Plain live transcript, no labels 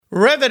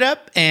Rev it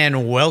up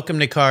and welcome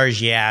to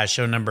Cars Yeah,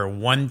 show number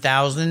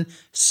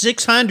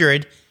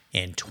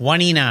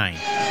 1629.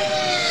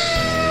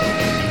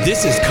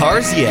 This is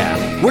Cars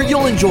Yeah, where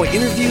you'll enjoy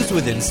interviews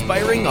with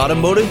inspiring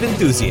automotive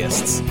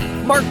enthusiasts.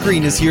 Mark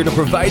Green is here to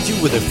provide you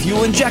with a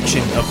fuel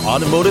injection of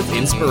automotive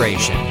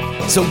inspiration.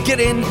 So get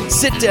in,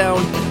 sit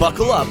down,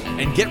 buckle up,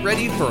 and get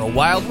ready for a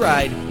wild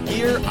ride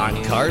here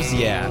on Cars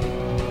Yeah.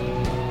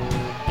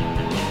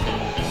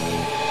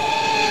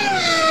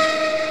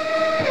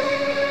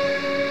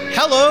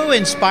 Hello,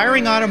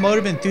 inspiring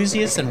automotive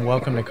enthusiasts, and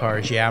welcome to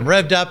Cars Yeah. I'm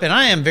revved up, and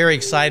I am very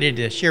excited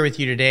to share with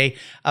you today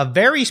a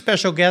very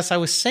special guest. I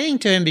was saying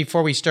to him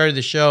before we started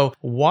the show,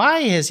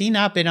 why has he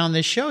not been on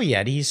this show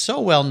yet? He's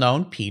so well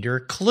known, Peter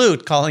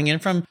Kloot, calling in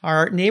from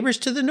our neighbors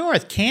to the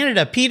north,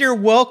 Canada. Peter,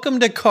 welcome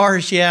to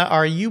Cars Yeah.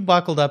 Are you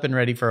buckled up and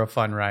ready for a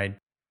fun ride?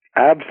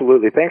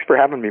 Absolutely. Thanks for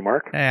having me,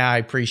 Mark. Yeah, I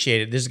appreciate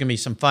it. This is going to be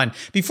some fun.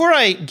 Before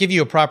I give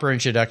you a proper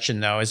introduction,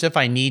 though, as if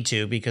I need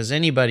to, because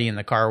anybody in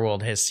the car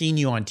world has seen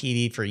you on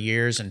TV for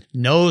years and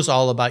knows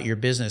all about your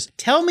business,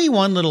 tell me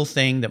one little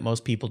thing that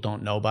most people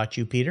don't know about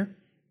you, Peter.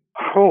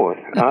 Oh,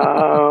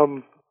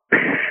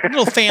 A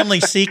little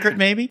family secret,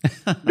 maybe?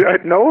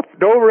 no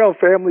real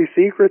family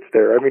secrets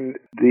there. I mean,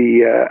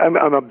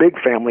 I'm a big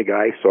family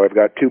guy, so I've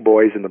got two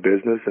boys in the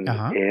business, and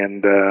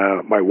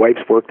my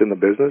wife's worked in the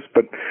business,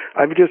 but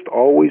I've just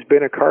always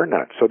been a car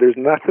nut. So there's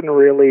nothing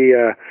really,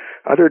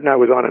 other than I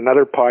was on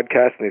another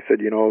podcast, and they said,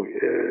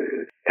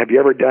 have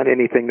you ever done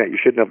anything that you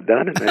shouldn't have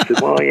done? And I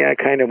said, well, yeah,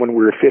 kind of. When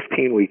we were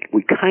 15, we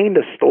kind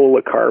of stole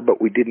a car, but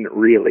we didn't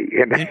really.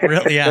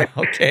 Really? Yeah.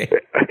 Okay.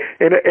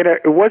 And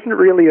it wasn't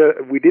really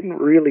we didn't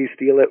really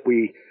steal it.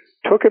 We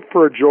took it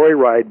for a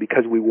joyride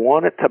because we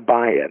wanted to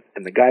buy it,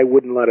 and the guy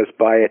wouldn't let us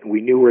buy it, and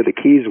we knew where the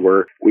keys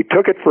were. We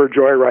took it for a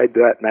joyride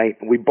that night,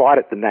 and we bought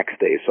it the next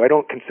day. So I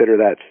don't consider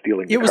that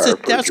stealing the car.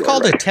 That's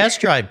called a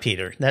test drive,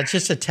 Peter. That's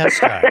just a test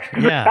drive.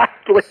 Yeah.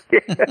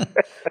 Exactly.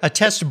 A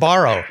test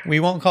borrow. We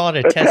won't call it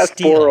a test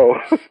steal.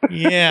 Borrow.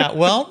 Yeah.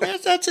 Well,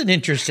 that's an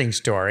interesting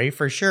story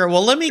for sure.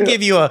 Well, let me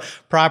give you a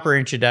proper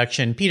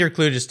introduction. Peter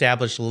Kloot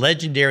established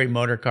Legendary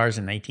Motor Cars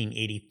in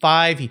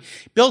 1985. He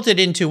built it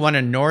into one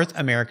of North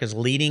America's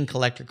leading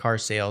collector car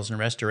sales and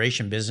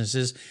restoration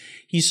businesses.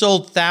 He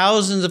sold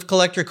thousands of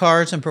collector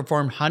cars and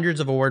performed hundreds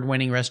of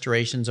award-winning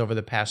restorations over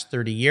the past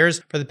 30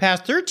 years. For the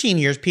past 13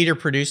 years, Peter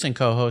produced and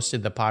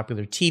co-hosted the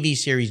popular TV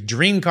series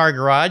Dream Car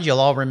Garage. You'll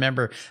all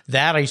remember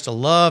that. I used to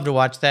love to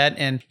watch that.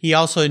 And he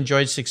also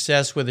enjoyed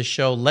success with the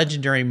show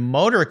Legendary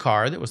Motor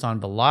Car that was on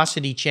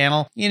Velocity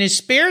Channel. In his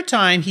spare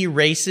time, he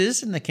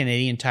races in the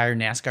Canadian Tire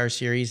NASCAR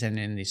Series and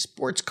in the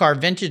Sports Car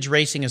Vintage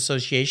Racing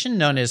Association,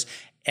 known as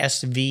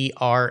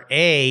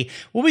SVRA.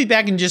 We'll be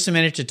back in just a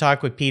minute to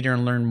talk with Peter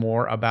and learn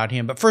more about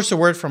him. But first, a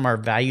word from our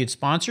valued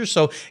sponsor.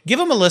 So give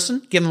him a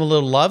listen, give him a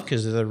little love,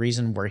 because they're the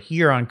reason we're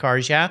here on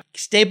Cars Yeah.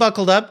 Stay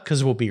buckled up,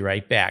 because we'll be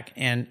right back.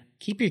 And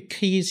keep your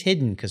keys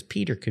hidden, because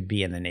Peter could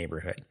be in the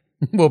neighborhood.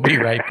 We'll be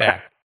right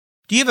back.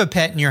 Do you have a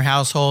pet in your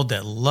household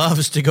that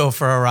loves to go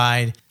for a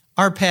ride?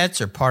 Our pets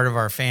are part of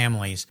our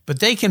families, but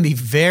they can be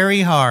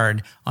very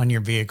hard on your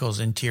vehicle's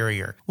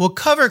interior. Well,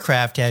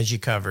 Covercraft has you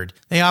covered.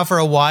 They offer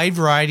a wide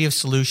variety of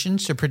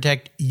solutions to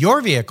protect your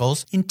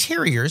vehicle's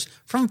interiors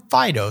from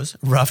Fido's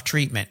rough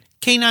treatment.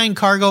 Canine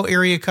cargo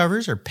area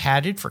covers are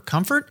padded for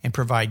comfort and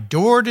provide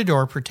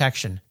door-to-door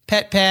protection.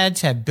 Pet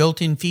pads have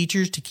built-in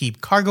features to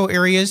keep cargo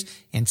areas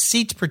and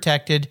seats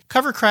protected.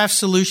 Covercraft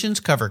solutions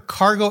cover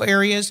cargo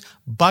areas,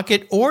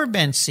 bucket or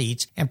bench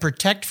seats, and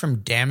protect from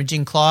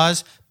damaging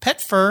claws,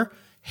 pet fur,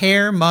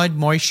 hair, mud,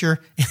 moisture,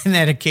 and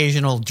that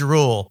occasional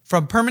drool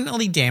from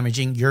permanently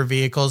damaging your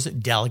vehicle's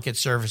delicate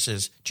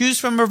surfaces. Choose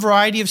from a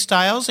variety of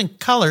styles and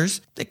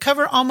colors that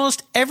cover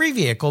almost every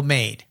vehicle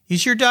made.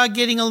 Is your dog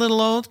getting a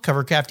little old?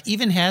 Covercraft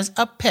even has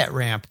a pet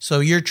ramp so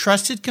your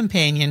trusted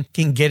companion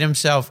can get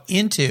himself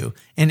into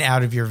and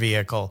out of your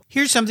vehicle.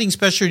 Here's something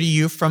special to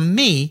you from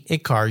me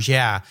at Cars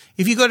Yeah.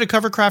 If you go to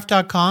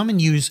covercraft.com and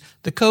use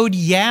the code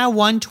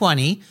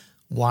YEAH120,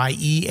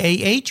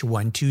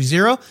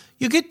 YEAH120,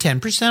 you'll get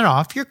 10%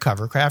 off your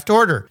Covercraft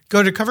order.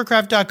 Go to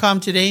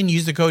covercraft.com today and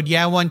use the code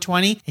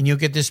YEAH120 and you'll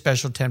get this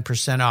special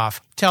 10%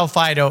 off. Tell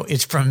Fido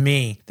it's from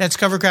me. That's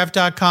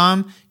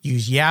covercraft.com.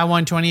 Use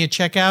YEAH120 at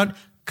checkout.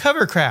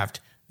 Covercraft,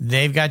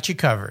 they've got you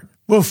covered.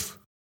 Woof.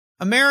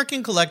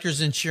 American Collectors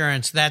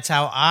Insurance, that's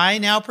how I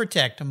now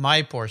protect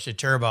my Porsche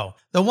Turbo,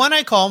 the one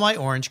I call my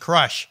Orange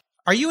Crush.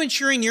 Are you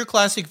insuring your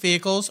classic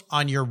vehicles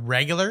on your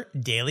regular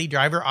daily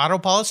driver auto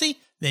policy?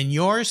 Then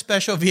your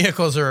special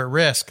vehicles are at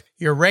risk.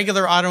 Your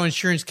regular auto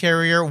insurance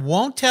carrier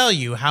won't tell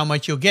you how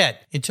much you'll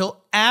get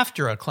until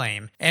after a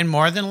claim, and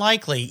more than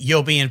likely,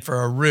 you'll be in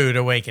for a rude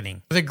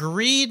awakening. With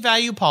agreed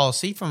value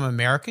policy from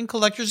American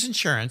Collectors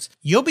Insurance,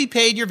 you'll be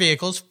paid your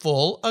vehicle's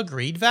full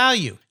agreed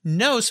value.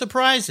 No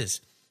surprises.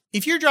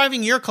 If you're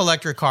driving your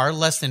collector car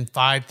less than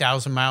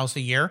 5,000 miles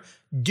a year,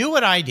 do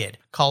what I did.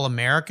 Call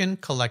American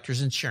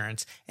Collectors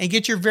Insurance and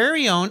get your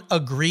very own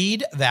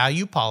agreed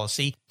value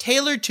policy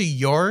tailored to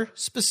your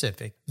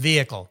specific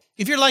vehicle.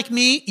 If you're like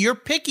me, you're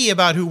picky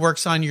about who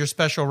works on your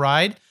special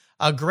ride.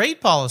 A great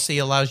policy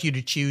allows you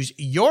to choose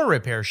your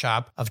repair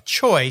shop of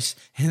choice,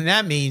 and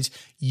that means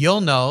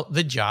you'll know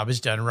the job is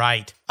done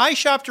right. I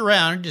shopped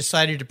around and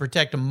decided to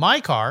protect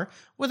my car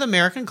with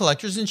American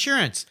Collectors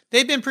Insurance.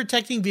 They've been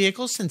protecting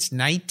vehicles since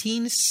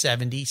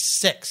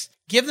 1976.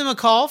 Give them a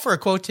call for a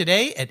quote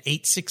today at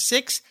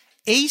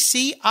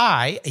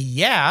 866-ACI.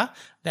 Yeah,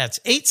 that's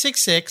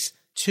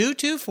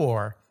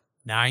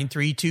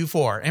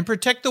 866-224-9324, and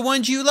protect the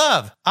ones you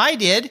love. I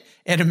did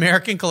at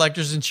American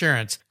Collectors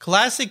Insurance.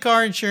 Classic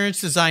car insurance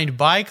designed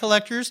by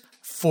collectors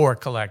for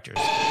collectors.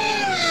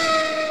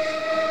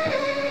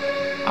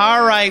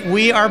 All right,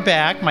 we are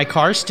back. My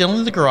car's still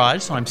in the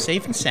garage, so I'm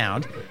safe and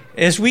sound.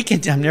 As we can,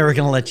 I'm never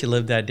going to let you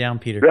live that down,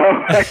 Peter.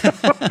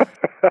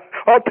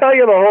 I'll tell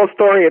you the whole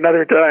story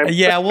another time.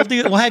 Yeah,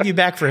 we'll have you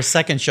back for a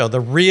second show, the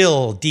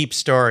real deep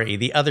story,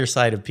 the other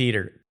side of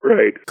Peter.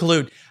 Right.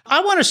 Clued.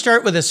 I want to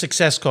start with a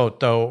success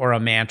quote, though, or a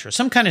mantra,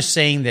 some kind of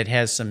saying that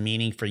has some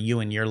meaning for you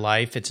in your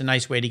life. It's a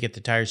nice way to get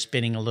the tires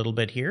spinning a little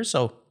bit here,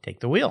 so take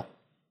the wheel.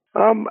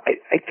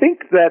 I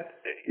think that,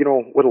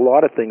 with a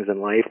lot of things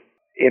in life,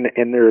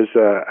 and there's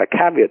a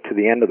caveat to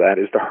the end of that,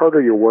 is the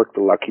harder you work,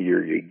 the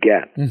luckier you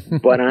get.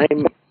 But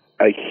I'm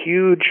a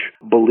huge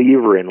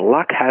believer in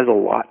luck has a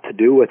lot to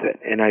do with it.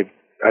 And I've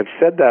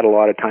said that a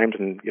lot of times,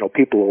 and,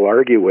 people will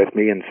argue with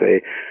me and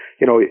say,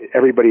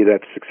 everybody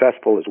that's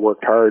successful has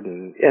worked hard,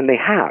 and they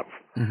have.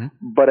 Mm-hmm.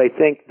 But I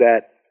think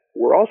that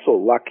we're also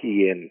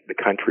lucky in the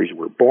countries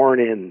we're born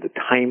in, the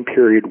time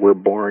period we're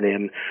born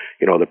in,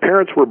 the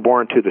parents we're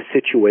born to, the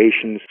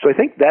situations. So I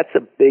think that's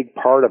a big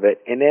part of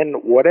it. And then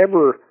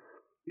whatever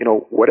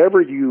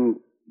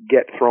you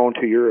get thrown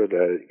to you, or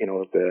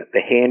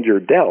the hand you're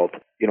dealt,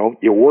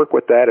 you work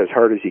with that as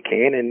hard as you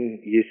can, and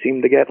you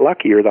seem to get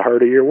luckier the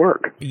harder you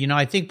work.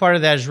 I think part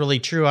of that is really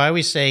true. I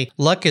always say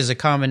luck is a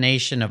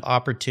combination of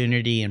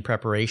opportunity and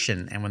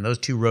preparation. And when those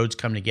two roads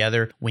come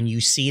together, when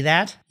you see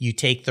that, you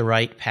take the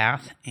right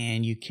path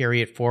and you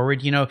carry it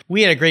forward.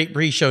 We had a great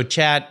pre-show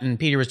chat, and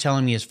Peter was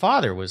telling me his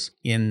father was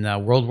in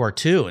World War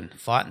II and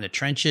fought in the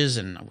trenches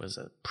and was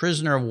a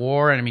prisoner of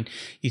war. And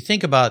you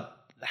think about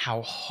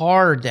how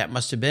hard that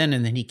must have been.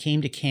 And then he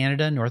came to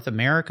Canada, North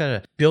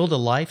America, to build a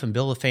life and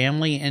build a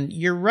family. And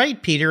you're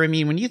right, Peter.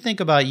 When you think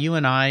about you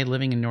and I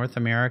living in North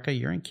America,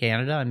 you're in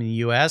Canada, I'm in the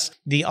U.S.,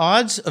 the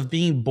odds of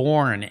being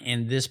born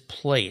in this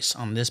place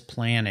on this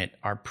planet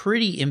are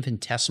pretty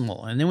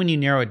infinitesimal. And then when you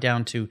narrow it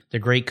down to the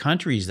great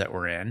countries that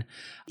we're in,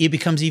 it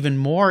becomes even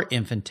more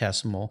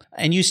infinitesimal.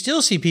 And you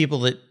still see people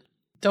that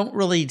don't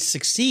really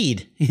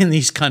succeed in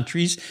these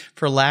countries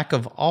for lack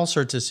of all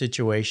sorts of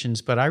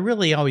situations. But I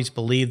really always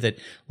believe that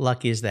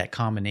luck is that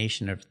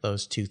combination of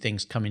those two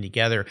things coming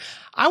together.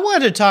 I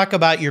wanted to talk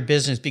about your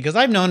business because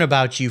I've known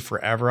about you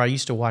forever. I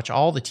used to watch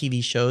all the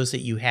TV shows that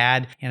you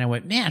had, and I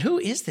went, man, who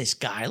is this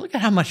guy? Look at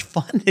how much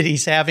fun that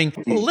he's having.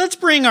 Well, let's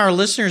bring our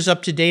listeners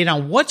up to date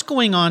on what's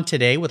going on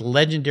today with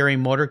Legendary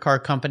Motorcar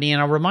Company. And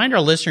I'll remind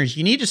our listeners,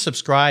 you need to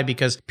subscribe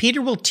because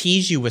Peter will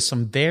tease you with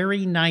some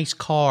very nice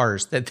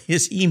cars that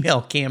his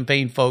email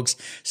campaign folks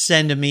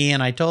send to me.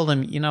 And I told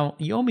him,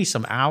 you owe me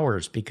some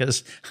hours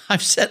because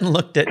I've sat and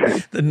looked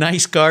at the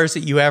nice cars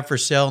that you have for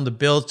sale and to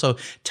build. So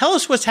tell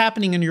us what's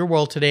happening in your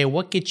world today.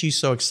 What gets you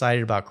so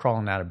excited about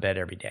crawling out of bed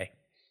every day?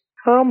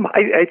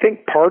 I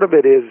think part of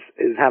it is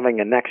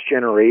having a next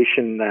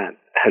generation that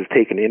has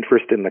taken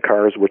interest in the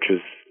cars, which is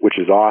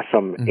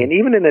awesome. Mm-hmm. And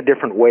even in a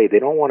different way, they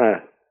don't want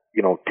to,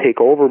 take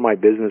over my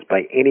business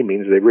by any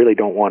means. They really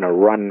don't want to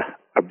run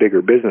a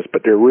bigger business,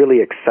 but they're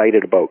really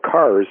excited about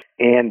cars.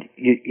 And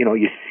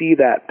you see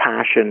that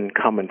passion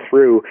coming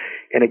through,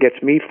 and it gets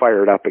me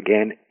fired up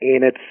again.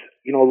 And it's,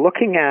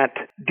 looking at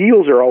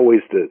deals are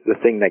always the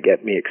thing that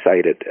get me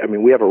excited.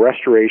 We have a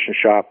restoration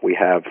shop. We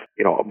have,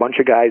 a bunch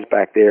of guys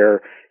back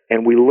there,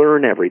 and we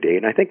learn every day.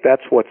 And I think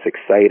that's what's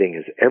exciting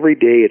is every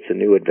day it's a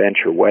new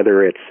adventure,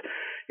 whether it's,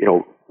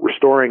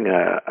 restoring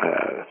a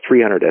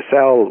 300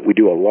 SL. We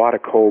do a lot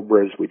of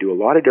Cobras. We do a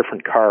lot of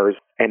different cars.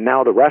 And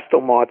now the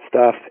Restomod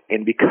stuff.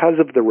 And because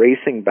of the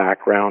racing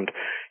background,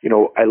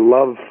 I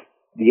love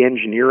the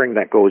engineering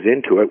that goes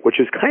into it,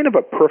 which is kind of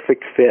a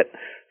perfect fit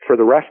for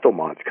the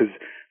Restomods, because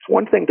it's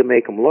one thing to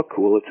make them look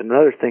cool. It's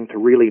another thing to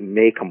really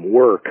make them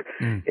work.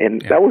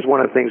 That was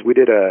one of the things we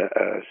did a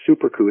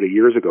Super CUDA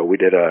years ago. We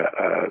did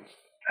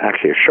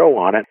actually a show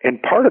on it.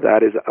 And part of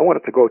that is I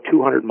wanted to go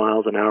 200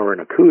 miles an hour in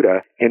a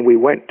CUDA, and we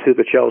went to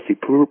the Chelsea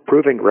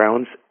Proving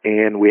Grounds,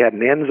 and we had an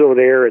Enzo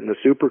there in the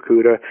Super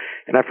CUDA,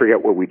 and I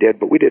forget what we did,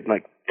 but we did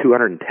like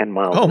 210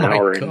 miles an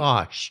hour in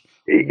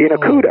a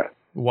CUDA.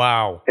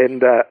 Wow.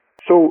 And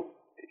so,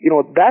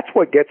 that's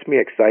what gets me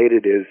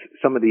excited is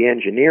some of the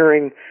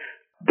engineering,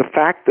 the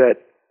fact that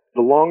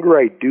the longer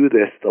I do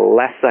this, the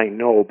less I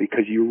know,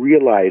 because you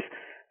realize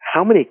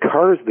how many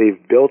cars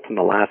they've built in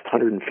the last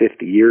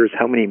 150 years,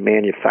 how many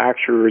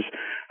manufacturers,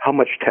 how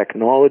much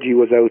technology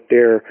was out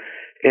there.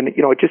 And,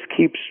 it just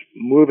keeps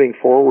moving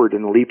forward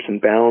in leaps and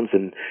bounds,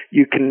 and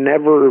you can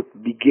never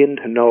begin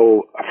to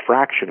know a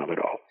fraction of it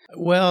all.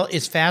 Well,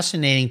 it's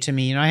fascinating to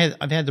me.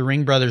 I've had the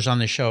Ring brothers on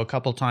the show a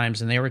couple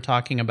times, and they were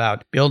talking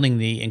about building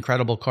the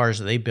incredible cars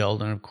that they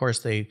build. And of course,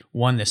 they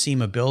won the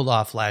SEMA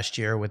Build-Off last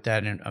year with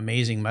that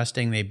amazing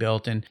Mustang they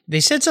built. And they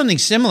said something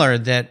similar,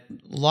 that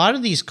a lot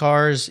of these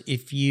cars,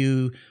 if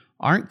you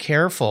aren't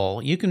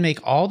careful, you can make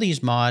all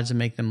these mods and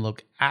make them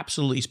look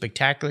absolutely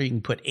spectacular. You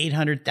can put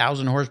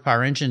 800,000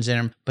 horsepower engines in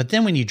them. But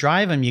then when you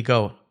drive them, you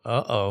go,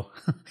 uh-oh,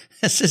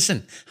 this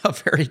isn't a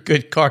very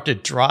good car to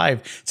drive.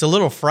 It's a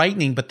little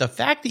frightening, but the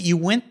fact that you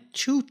went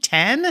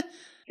 210,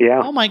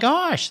 oh my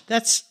gosh,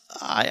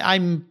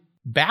 I'm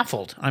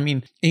baffled. I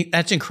mean,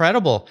 that's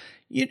incredible.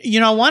 You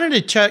know, I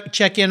wanted to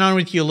check in on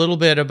with you a little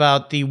bit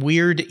about the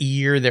weird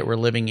year that we're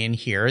living in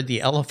here,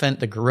 the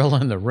elephant, the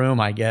gorilla in the room,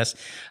 I guess,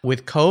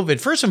 with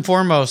COVID. First and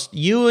foremost,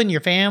 you and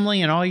your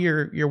family and all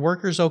your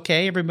workers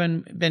okay?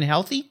 Everyone been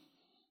healthy?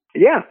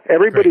 Yeah,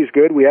 everybody's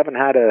good. We haven't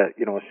had a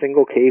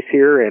single case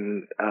here,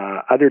 and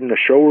other than the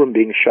showroom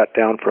being shut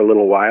down for a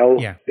little while,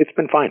 it's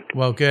been fine.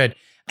 Well, good.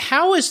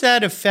 How has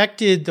that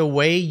affected the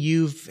way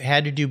you've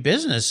had to do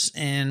business,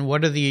 and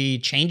what are the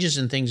changes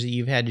and things that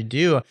you've had to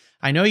do?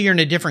 I know you're in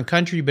a different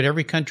country, but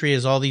every country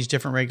has all these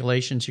different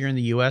regulations. Here in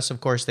the U.S.,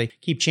 of course, they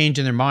keep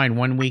changing their mind.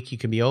 One week you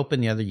can be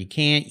open, the other you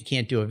can't. You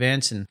can't do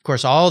events. And of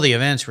course, all the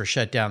events were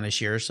shut down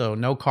this year. So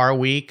no car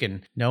week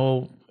and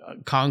no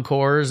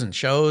concours and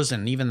shows,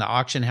 and even the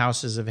auction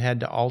houses have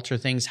had to alter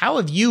things. How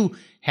have you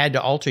had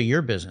to alter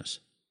your business?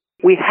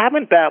 We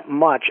haven't that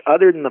much,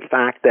 other than the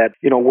fact that,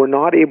 we're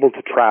not able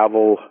to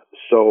travel,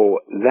 so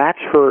that's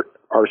hurt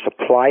our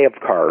supply of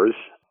cars.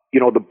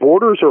 The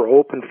borders are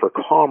open for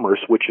commerce,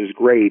 which is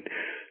great.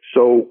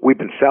 So we've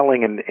been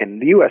selling,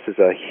 and the U.S. is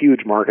a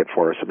huge market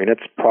for us. I mean,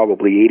 it's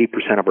probably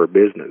 80% of our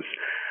business.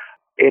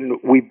 And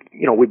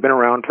we've been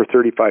around for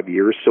 35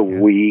 years, so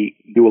we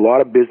do a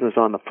lot of business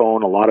on the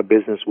phone, a lot of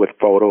business with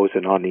photos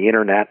and on the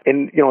internet.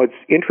 And, it's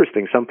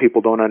interesting. Some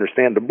people don't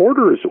understand. The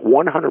border is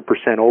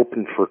 100%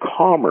 open for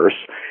commerce.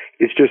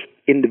 It's just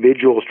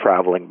individuals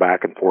traveling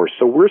back and forth.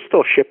 So we're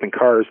still shipping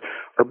cars.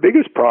 Our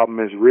biggest problem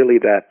is really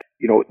that,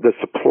 the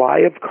supply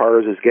of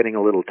cars is getting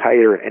a little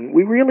tighter, and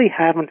we really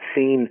haven't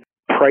seen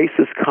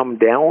prices come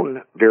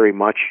down very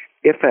much,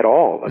 if at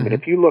all. I mean,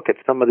 if you look at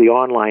some of the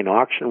online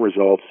auction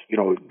results,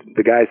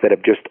 the guys that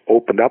have just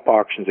opened up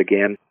auctions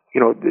again,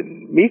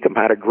 Mecum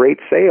had a great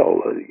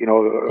sale,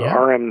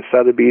 RM,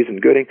 Sotheby's,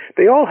 and Gooding.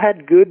 They all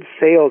had good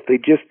sales.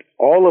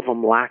 All of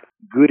them lacked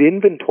good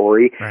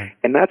inventory. Right.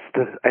 And that's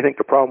I think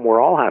the problem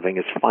we're all having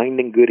is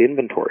finding good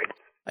inventory.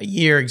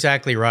 You're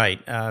exactly right.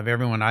 Of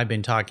everyone I've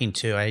been talking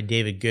to, I had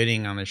David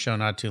Gooding on the show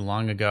not too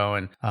long ago,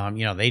 and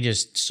they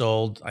just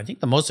sold, I think,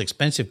 the most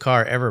expensive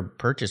car ever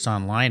purchased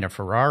online, a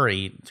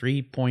Ferrari,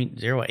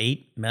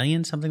 $3.08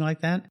 million, something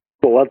like that.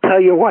 Well, I'll tell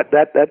you what,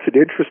 that's an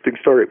interesting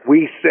story.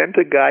 We sent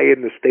a guy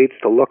in the States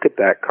to look at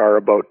that car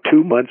about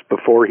 2 months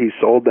before he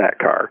sold that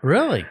car.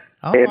 Really?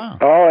 Oh, and, wow.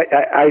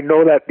 I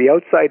know that, the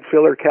outside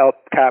filler cap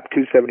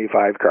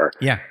 275 car.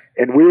 Yeah.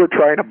 And we were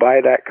trying to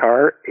buy that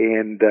car,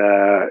 and,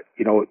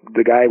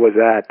 the guy was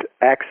at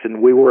X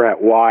and we were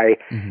at Y,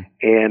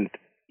 and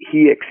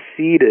he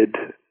exceeded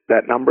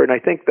that number. And I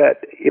think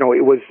that,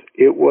 it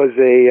was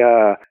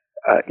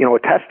a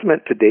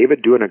testament to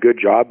David doing a good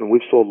job. And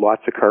we've sold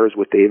lots of cars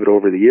with David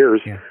over the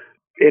years. Yeah.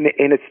 And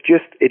it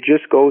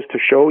just goes to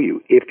show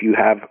you, if you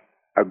have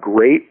a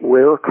great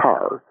rare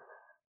car,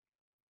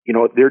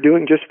 they're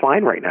doing just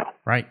fine right now.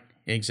 Right.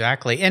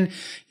 Exactly. And,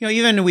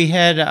 even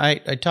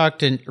I talked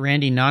to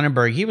Randy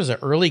Nonnenberg. He was an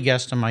early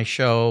guest on my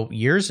show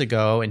years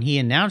ago, and he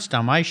announced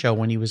on my show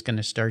when he was going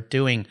to start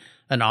doing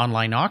an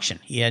online auction.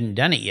 He hadn't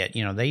done it yet.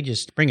 They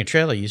just Bring a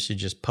Trailer used to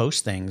just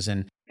post things.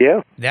 And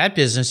that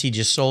business he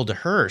just sold to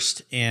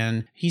Hearst.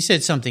 And he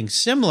said something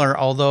similar,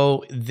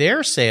 although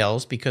their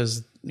sales,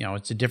 because,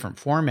 it's a different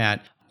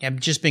format, have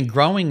just been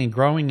growing and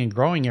growing and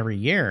growing every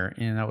year.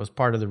 And that was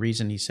part of the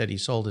reason he said he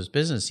sold his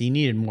business. He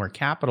needed more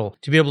capital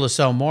to be able to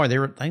sell more.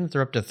 I think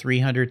they're up to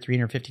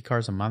 350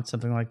 cars a month,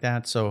 something like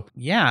that. So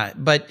yeah,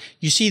 but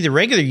you see the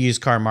regular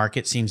used car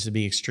market seems to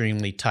be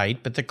extremely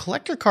tight, but the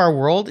collector car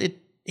world,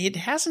 it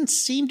hasn't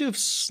seemed to have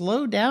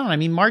slowed down. I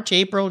mean, March,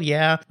 April,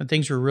 when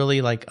things were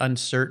really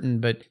uncertain,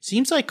 but it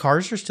seems like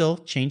cars are still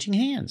changing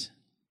hands.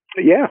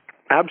 Yeah,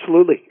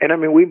 absolutely. And I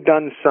mean, we've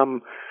done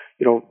some,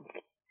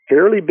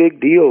 fairly big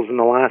deals in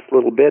the last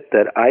little bit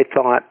that I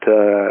thought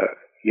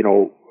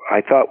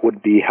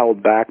would be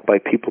held back by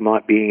people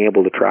not being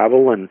able to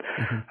travel. And,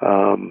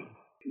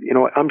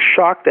 I'm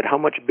shocked at how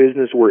much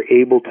business we're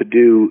able to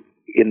do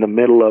in the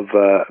middle of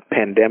a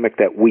pandemic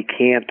that we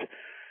can't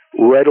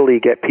readily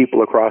get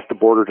people across the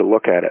border to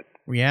look at it.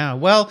 Yeah.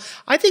 Well,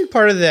 I think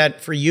part of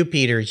that for you,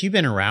 Peter, is you've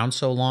been around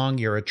so long.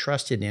 You're a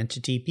trusted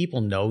entity.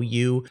 People know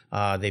you.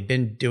 They've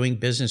been doing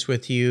business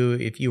with you.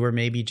 If you were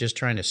maybe just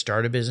trying to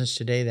start a business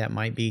today, that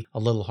might be a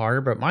little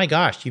harder. But my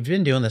gosh, you've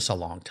been doing this a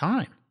long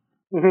time.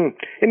 And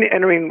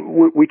I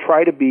mean, we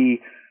try to be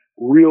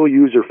real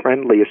user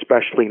friendly,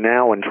 especially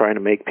now, and trying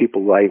to make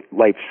people's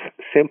life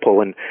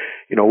simple. And,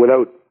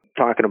 without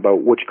talking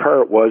about which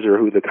car it was or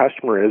who the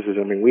customer is,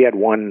 I mean, we had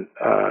one,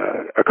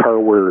 a car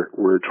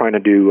we're trying to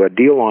do a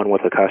deal on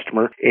with a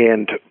customer,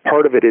 and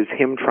part of it is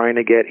him trying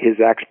to get his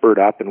expert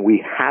up, and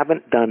we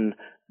haven't done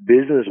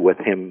business with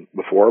him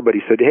before, but he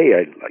said,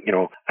 hey,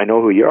 I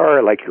know who you are,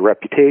 I like your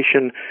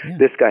reputation. Yeah.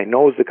 This guy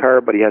knows the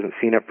car, but he hasn't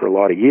seen it for a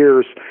lot of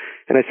years.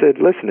 And I said,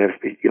 listen,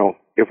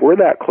 if we're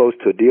that close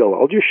to a deal,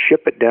 I'll just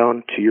ship it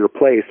down to your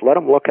place, let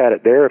him look at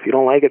it there. If you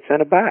don't like it,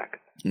 send it back.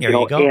 There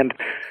you go. And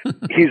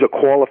he's a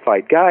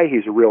qualified guy,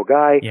 he's a real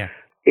guy. Yeah.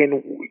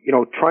 And,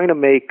 trying to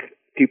make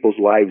people's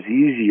lives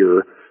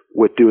easier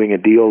with doing a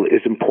deal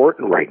is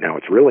important right now.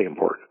 It's really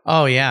important.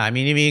 Oh, yeah. I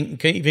mean,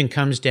 it even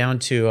comes down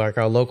to like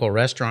our local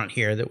restaurant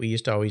here that we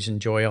used to always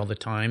enjoy all the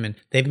time. And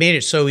they've made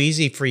it so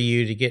easy for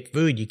you to get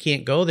food. You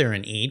can't go there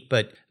and eat,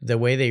 but the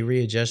way they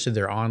readjusted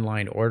their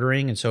online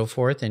ordering and so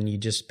forth, and you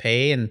just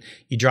pay and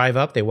you drive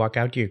up, they walk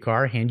out to your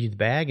car, hand you the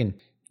bag, and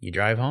you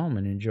drive home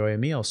and enjoy a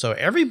meal. So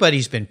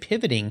everybody's been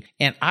pivoting,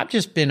 and I've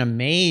just been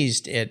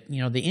amazed at,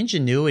 the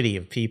ingenuity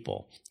of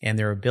people, and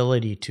their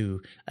ability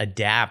to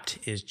adapt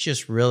is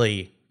just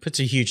really puts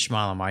a huge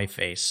smile on my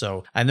face.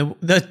 So, and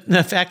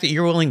the fact that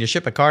you're willing to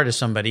ship a car to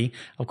somebody,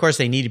 of course,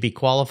 they need to be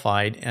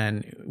qualified.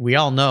 And we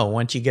all know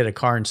once you get a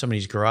car in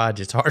somebody's garage,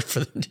 it's hard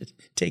for them to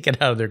take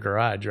it out of their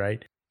garage,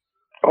 right?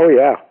 Oh,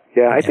 yeah.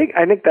 Yeah, I think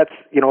that's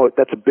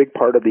that's a big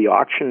part of the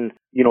auction.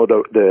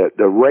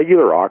 The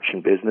regular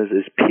auction business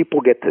is people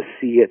get to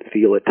see it,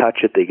 feel it, touch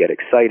it. They get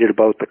excited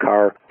about the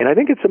car, and I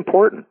think it's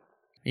important.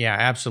 Yeah,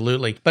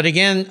 absolutely. But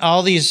again,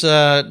 all these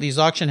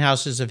auction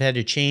houses have had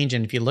to change,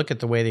 and if you look at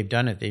the way they've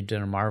done it, they've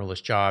done a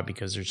marvelous job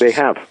because they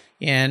have.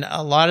 And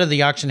a lot of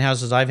the auction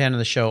houses I've had on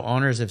the show,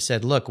 owners have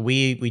said, look,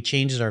 we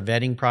changed our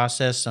vetting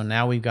process. So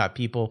now we've got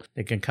people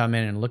that can come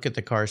in and look at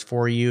the cars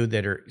for you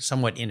that are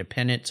somewhat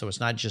independent. So it's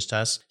not just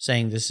us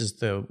saying this is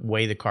the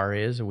way the car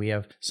is. We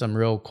have some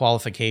real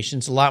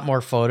qualifications, a lot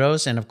more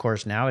photos. And of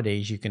course,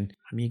 nowadays you can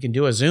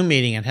do a Zoom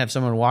meeting and have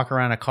someone walk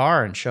around a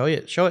car and show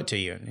it to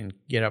you and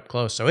get up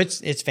close. So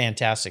it's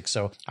fantastic.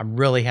 So I'm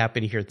really happy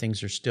to hear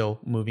things are still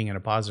moving in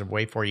a positive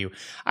way for you.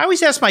 I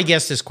always ask my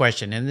guests this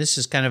question, and this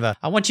is kind of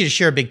I want you to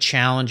share a big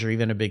challenge or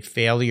even a big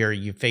failure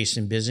you faced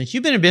in business.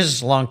 You've been in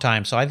business a long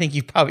time, so I think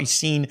you've probably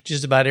seen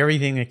just about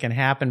everything that can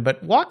happen.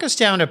 But walk us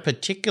down a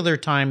particular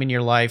time in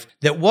your life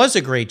that was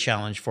a great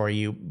challenge for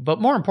you.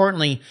 But more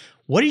importantly,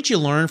 what did you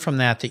learn from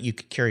that you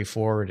could carry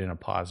forward in a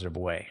positive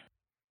way?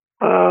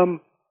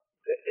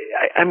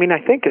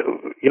 I think,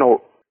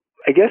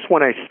 I guess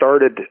when I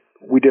started,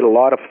 we did a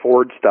lot of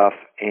Ford stuff,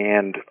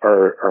 and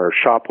our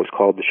shop was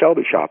called the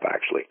Shelby Shop,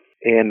 actually.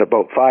 And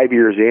about 5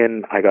 years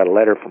in, I got a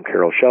letter from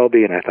Carroll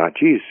Shelby, and I thought,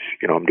 geez,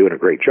 I'm doing a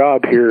great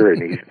job here,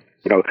 and he's,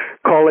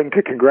 calling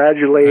to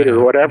congratulate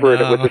or whatever,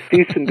 and it was a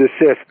cease and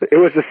desist. It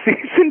was a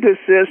cease and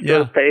desist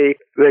or pay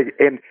thing.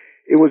 And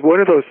it was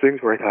one of those things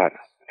where I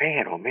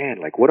thought,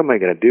 man, like, what am I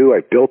going to do? I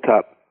built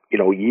up,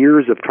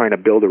 years of trying to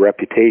build a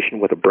reputation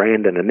with a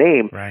brand and a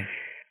name. Right.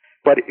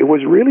 But it was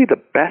really the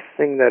best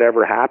thing that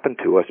ever happened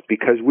to us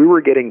because we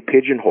were getting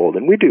pigeonholed,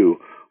 and we do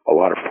a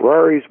lot of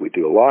Ferraris, we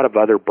do a lot of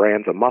other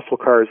brands of muscle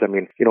cars. I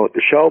mean,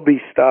 the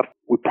Shelby stuff,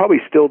 we probably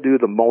still do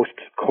the most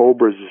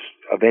Cobras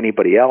of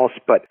anybody else,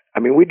 but I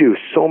mean, we do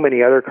so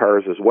many other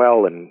cars as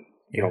well, and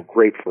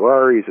great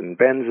Ferraris and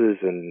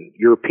Benzes and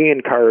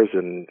European cars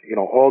and,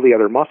 all the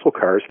other muscle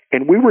cars.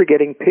 And we were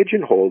getting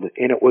pigeonholed,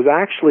 and it was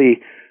actually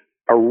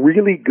a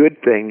really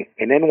good thing.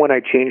 And then when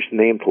I changed the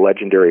name to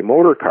Legendary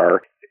Motor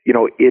Car,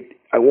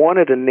 I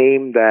wanted a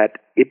name that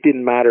it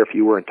didn't matter if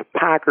you were into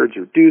Packards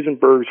or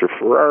Duesenbergs or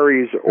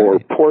Ferraris or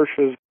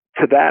Porsches.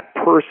 To that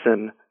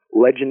person,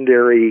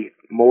 Legendary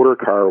Motor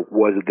Car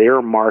was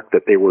their mark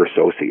that they were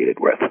associated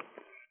with.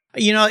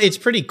 It's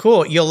pretty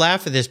cool. You'll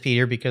laugh at this,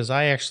 Peter, because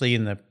I actually,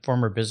 in the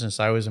former business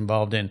I was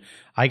involved in,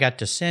 I got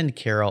to send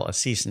Carroll a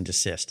cease and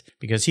desist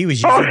because he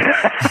was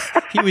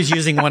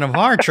using one of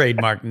our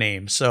trademark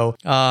names. So,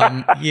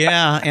 and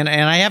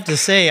I have to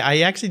say, I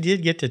actually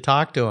did get to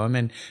talk to him,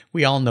 and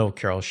we all know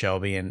Carroll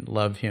Shelby and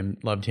loved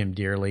him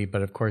dearly.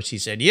 But of course, he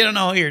said, "You don't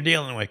know who you're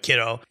dealing with,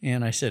 kiddo."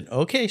 And I said,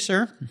 "Okay,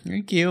 sir,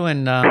 thank you."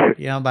 And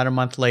about a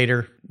month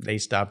later, they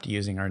stopped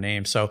using our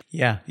name. So,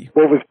 yeah.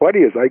 What was funny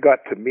is I got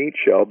to meet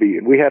Shelby,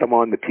 and we had him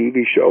on the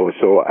TV show.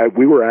 So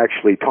we were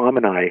actually, Tom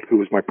and I, who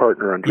was my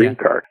partner on Dream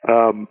Car.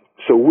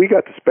 So we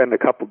got to spend a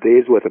couple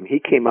days with him. He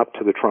came up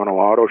to the Toronto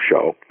Auto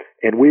Show,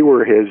 and we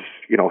were his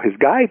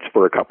guides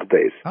for a couple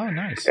days. Oh,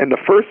 nice. And the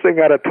first thing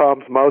out of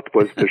Tom's mouth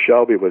was to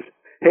Shelby was,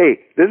 "Hey,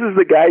 this is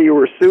the guy you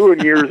were suing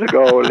years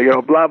ago,"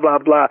 and blah, blah,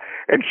 blah.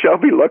 And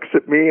Shelby looks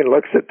at me and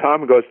looks at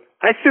Tom and goes,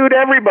 "I sued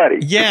everybody."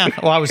 Yeah.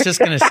 Well, I was just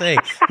going to say,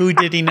 who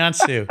did he not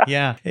sue?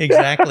 Yeah,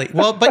 exactly.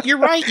 Well, but you're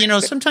right.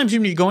 Sometimes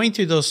when you're going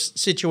through those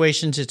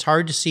situations, it's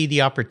hard to see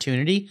the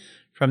opportunity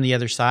from the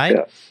other side.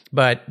 Yeah.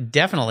 But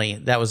definitely,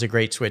 that was a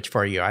great switch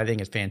for you. I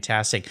think it's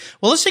fantastic.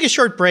 Well, let's take a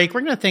short break.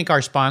 We're going to thank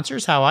our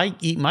sponsors, how I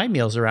eat my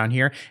meals around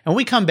here. And when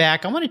we come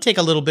back, I want to take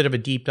a little bit of a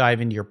deep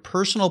dive into your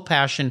personal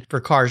passion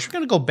for cars. We're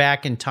going to go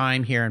back in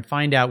time here and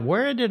find out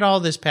where did all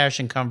this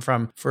passion come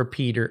from for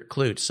Peter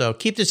Kloot. So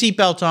keep the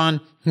seatbelt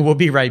on. We'll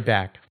be right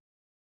back.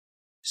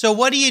 So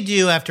what do you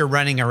do after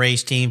running a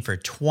race team for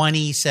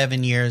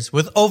 27 years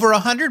with over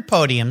 100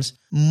 podiums,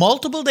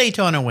 multiple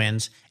Daytona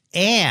wins,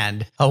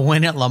 and a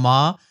win at Le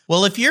Mans?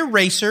 Well, if you're a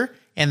racer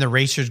and the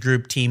Racers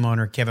Group team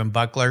owner Kevin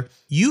Buckler,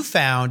 you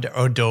found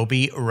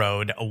Adobe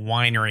Road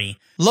Winery.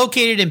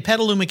 Located in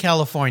Petaluma,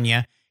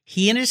 California,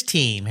 he and his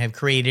team have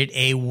created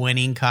a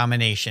winning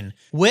combination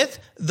with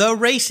the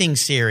Racing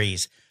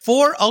Series,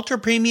 4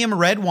 ultra-premium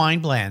red wine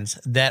blends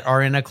that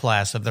are in a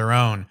class of their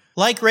own.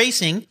 Like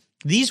racing,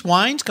 these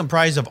wines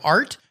comprise of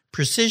art,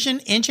 precision,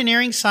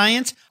 engineering,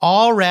 science,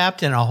 all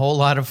wrapped in a whole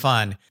lot of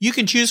fun. You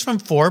can choose from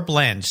 4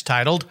 blends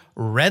titled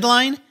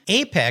Redline,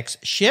 Apex,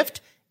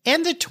 Shift,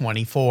 and the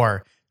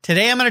 24.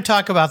 Today I'm going to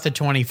talk about the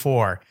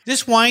 24.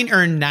 This wine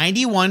earned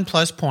 91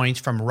 plus points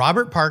from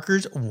Robert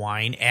Parker's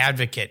Wine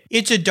Advocate.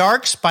 It's a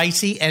dark,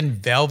 spicy, and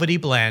velvety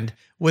blend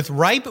with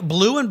ripe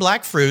blue and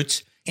black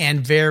fruits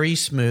and very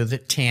smooth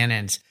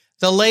tannins.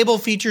 The label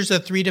features a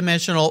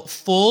 3-dimensional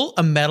full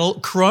metal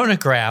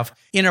chronograph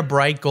in a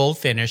bright gold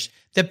finish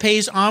that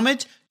pays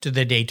homage to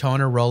the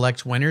Daytona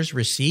Rolex winners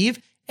receive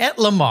at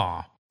Le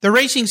Mans. The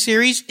Racing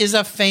Series is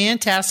a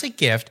fantastic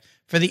gift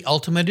for the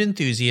ultimate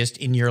enthusiast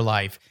in your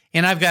life.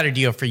 And I've got a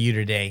deal for you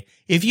today.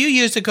 If you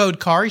use the code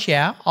CARS,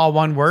 all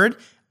one word,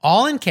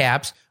 all in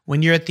caps,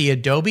 when you're at the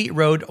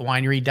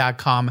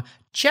AdobeRoadWinery.com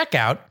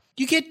checkout,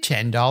 you get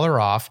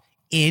 $10 off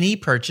any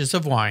purchase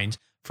of wines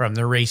from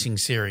the Racing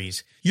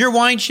Series. Your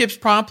wine ships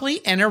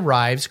promptly and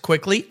arrives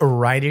quickly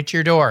right at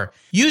your door.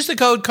 Use the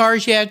code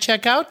CARS at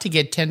checkout to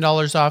get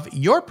 $10 off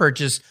your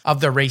purchase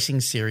of the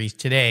Racing Series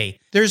today.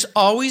 There's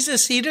always a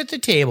seat at the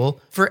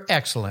table for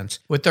excellence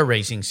with the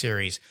Racing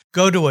Series.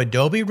 Go to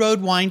Adobe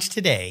Road Wines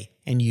today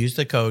and use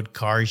the code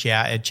CARS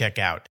at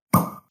checkout.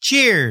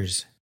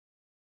 Cheers!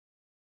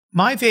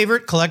 My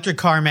favorite collector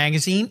car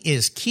magazine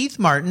is Keith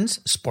Martin's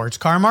Sports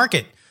Car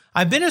Market.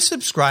 I've been a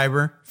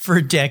subscriber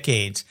for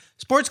decades.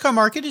 Sports Car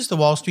Market is the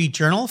Wall Street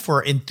Journal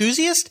for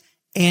enthusiasts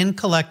and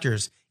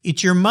collectors.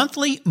 It's your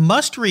monthly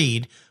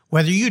must-read,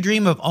 whether you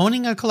dream of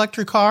owning a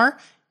collector car,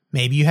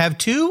 maybe you have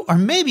 2, or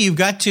maybe you've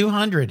got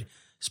 200.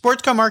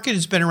 Sports Car Market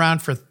has been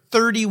around for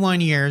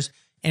 31 years,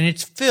 and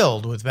it's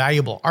filled with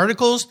valuable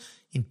articles,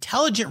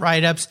 intelligent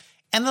write-ups,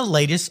 and the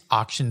latest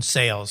auction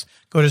sales.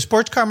 Go to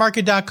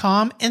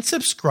sportscarmarket.com and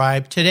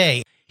subscribe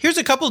today. Here's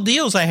a couple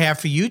deals I have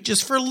for you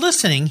just for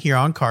listening here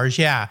on Cars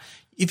Yeah.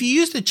 If you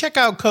use the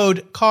checkout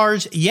code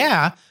CARS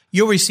Yeah,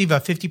 you'll receive a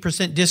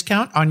 50%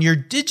 discount on your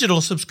digital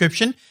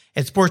subscription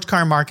at Sports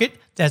Car Market.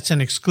 That's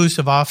an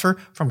exclusive offer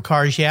from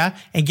Cars Yeah.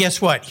 And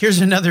guess what?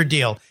 Here's another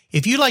deal.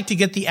 If you'd like to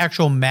get the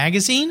actual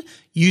magazine,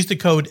 use the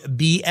code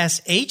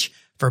BSH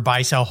for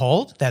Buy, Sell,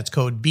 Hold. That's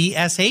code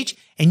BSH,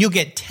 and you'll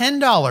get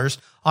 $10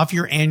 off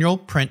your annual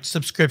print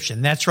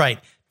subscription. That's right,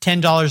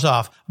 $10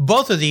 off.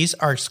 Both of these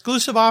are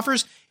exclusive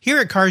offers here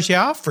at Cars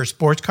Yeah for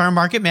Sports Car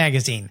Market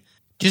Magazine.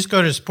 Just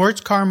go to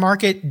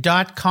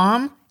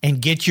sportscarmarket.com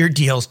and get your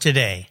deals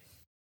today.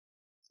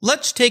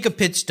 Let's take a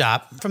pit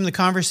stop from the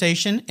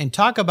conversation and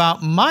talk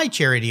about my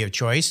charity of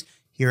choice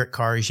here at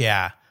Cars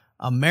Yeah,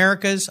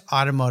 America's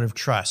Automotive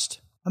Trust.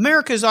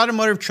 America's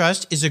Automotive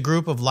Trust is a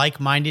group of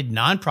like-minded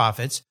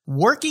nonprofits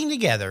working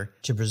together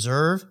to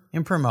preserve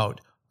and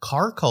promote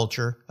car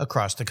culture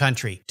across the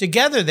country.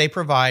 Together, they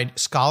provide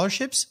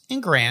scholarships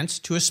and grants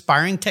to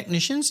aspiring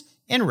technicians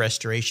and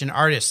restoration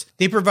artists.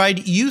 They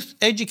provide youth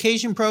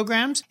education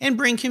programs and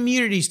bring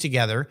communities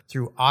together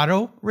through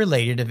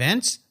auto-related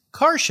events,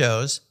 car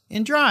shows,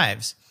 and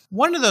drives.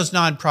 One of those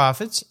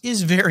nonprofits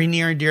is very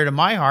near and dear to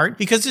my heart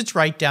because it's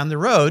right down the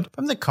road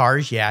from the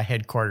Cars Yeah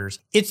headquarters.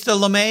 It's the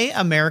LeMay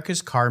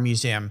America's Car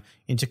Museum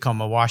in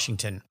Tacoma,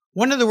 Washington.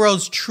 One of the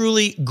world's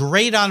truly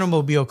great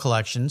automobile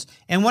collections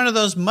and one of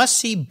those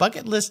must-see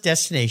bucket list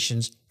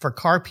destinations for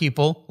car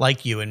people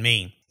like you and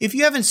me. If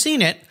you haven't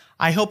seen it,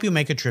 I hope you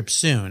make a trip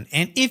soon.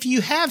 And if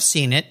you have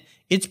seen it,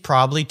 it's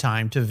probably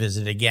time to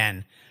visit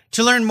again.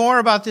 To learn more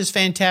about this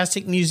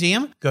fantastic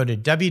museum, go to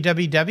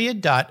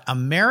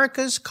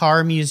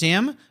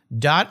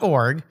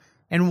www.americascarmuseum.org.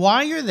 And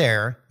while you're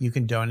there, you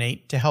can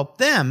donate to help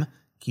them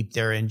keep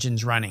their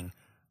engines running.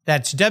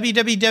 That's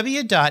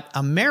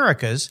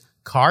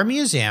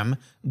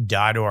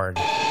www.americascarmuseum.org.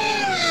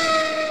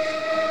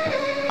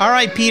 All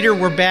right, Peter,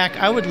 we're back.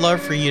 I would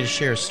love for you to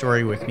share a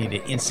story with me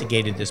that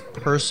instigated this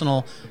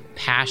personal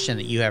passion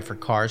that you have for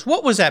cars.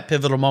 What was that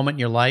pivotal moment in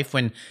your life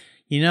when,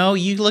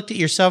 you looked at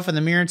yourself in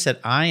the mirror and said,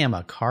 I am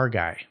a car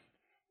guy?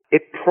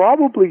 It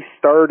probably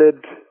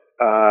started,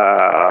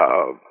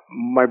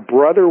 my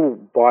brother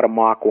bought a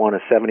Mach 1, a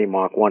 70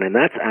 Mach 1, and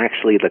that's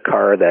actually the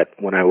car that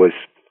when I was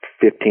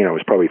 15, I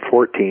was probably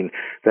 14,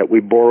 that we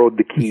borrowed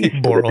the keys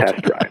to the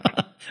test drive.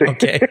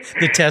 Okay,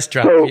 the test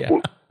drive,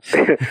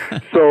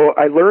 So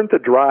I learned to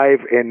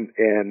drive and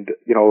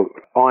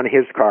on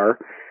his car,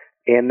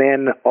 and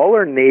then all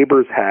our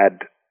neighbors had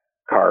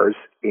cars,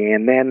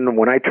 and then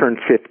when I turned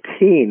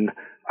 15,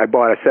 I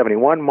bought a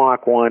 71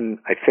 Mach 1,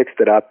 I fixed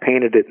it up,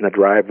 painted it in the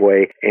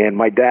driveway, and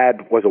my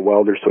dad was a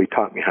welder, so he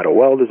taught me how to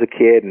weld as a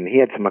kid, and he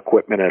had some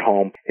equipment at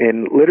home,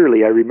 and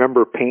literally I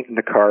remember painting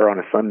the car on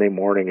a Sunday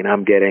morning, and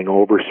I'm getting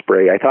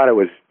overspray. I thought it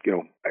was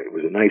it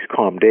was a nice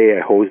calm day.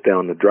 I hosed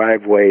down the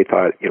driveway,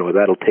 thought,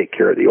 that'll take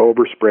care of the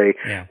overspray.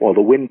 Yeah. Well,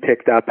 the wind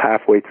picked up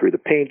halfway through the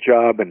paint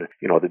job, and,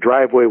 the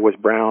driveway was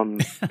brown,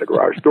 the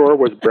garage door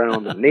was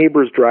brown, the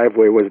neighbor's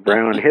driveway was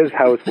brown, his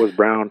house was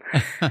brown.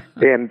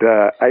 And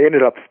I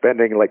ended up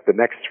spending like the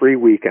next 3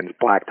 weekends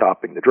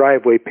blacktopping the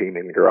driveway,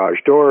 painting the garage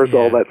doors,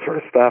 all that sort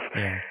of stuff.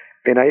 Yeah.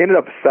 And I ended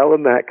up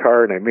selling that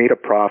car, and I made a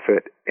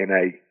profit, and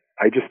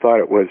I just thought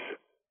it was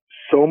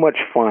so much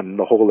fun,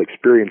 the whole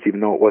experience,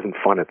 even though it wasn't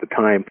fun at the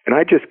time. And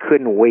I just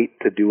couldn't wait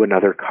to do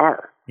another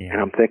car. Yeah.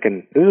 And I'm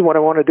thinking, this is what I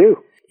want to do.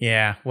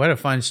 Yeah, what a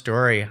fun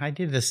story. I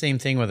did the same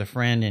thing with a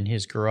friend in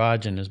his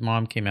garage, and his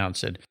mom came out and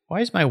said, "Why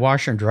is my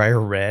washer and dryer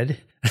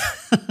red?"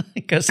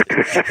 Because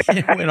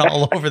it went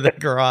all over the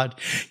garage.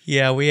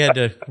 Yeah, we had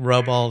to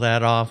rub all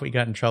that off. We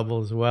got in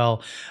trouble as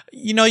well.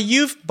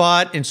 You've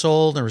bought and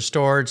sold and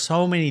restored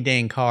so many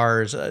dang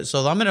cars.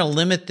 So I'm going to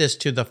limit this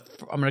to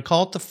I'm going to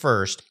call it the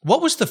first.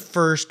 What was the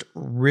first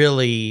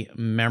really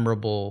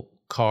memorable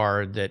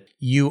car that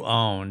you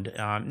owned?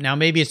 Now,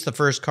 maybe it's the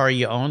first car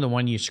you owned, the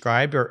one you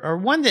described, or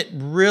one that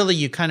really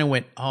you kind of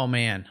went, oh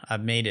man,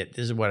 I've made it.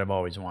 This is what I've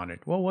always wanted.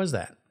 What was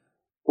that?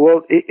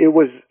 Well, it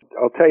was,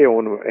 I'll tell you,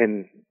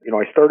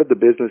 I started the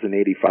business in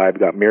 85,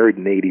 got married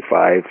in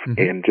 85,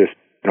 and just,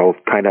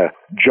 kind of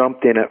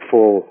jumped in at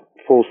full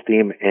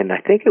steam. And I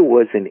think it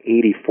was in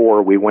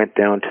 84, we went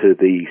down to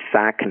the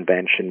SAC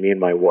convention, me and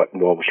my wife,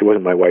 well, she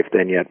wasn't my wife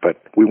then yet, but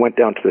we went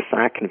down to the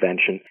SAC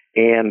convention,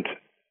 and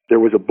there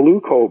was a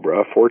blue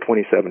Cobra,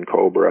 427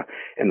 Cobra,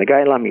 and the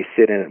guy let me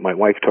sit in it. My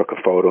wife took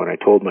a photo, and I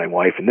told my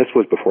wife, and this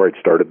was before I'd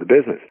started the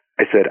business,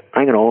 I said,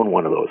 I'm going to own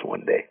one of those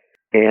one day.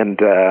 And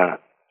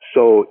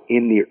so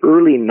in the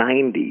early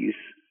 90s,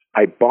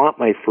 I bought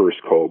my first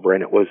Cobra,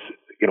 and it was,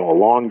 a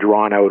long,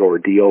 drawn-out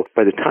ordeal.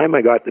 By the time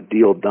I got the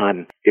deal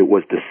done, it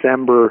was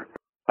December.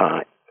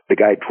 The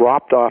guy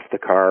dropped off the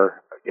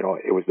car.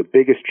 It was the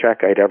biggest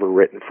check I'd ever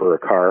written for a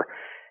car,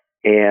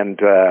 and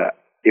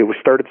it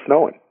started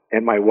snowing.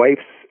 And my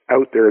wife's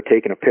out there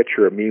taking a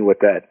picture of me with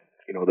that,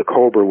 the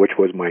Cobra, which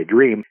was my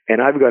dream.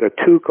 And I've got a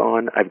toque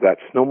on, I've got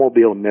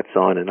snowmobile mitts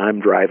on, and I'm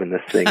driving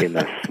this thing in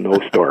the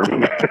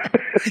snowstorm.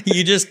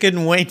 You just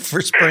couldn't wait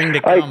for spring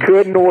to come. I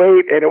couldn't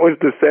wait, and it was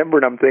December,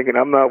 and I'm thinking,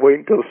 I'm not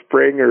waiting till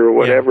spring or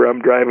whatever. Yeah.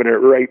 I'm driving it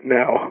right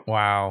now.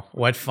 Wow,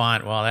 what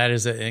fun! Well, that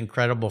is an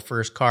incredible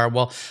first car.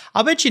 Well,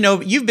 I'll bet you've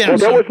been. Well,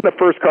 that wasn't the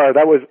first car.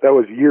 That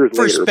was years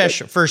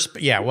later. First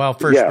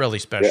really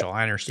special. Yeah.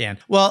 I understand.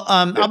 Well,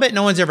 I'll bet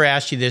no one's ever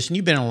asked you this, and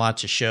you've been on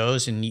lots of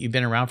shows, and you've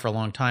been around for a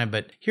long time.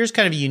 But here's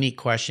kind of a unique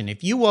question: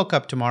 if you woke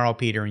up tomorrow,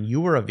 Peter, and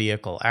you were a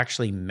vehicle,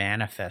 actually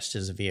manifest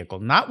as a vehicle,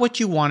 not what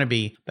you want to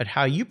be, but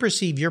how you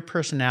perceive your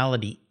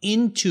personality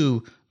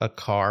into a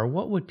car,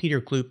 what would Peter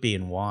Kloot be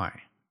and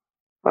why?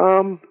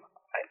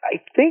 I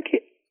think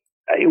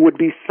it would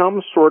be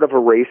some sort of a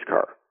race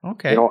car.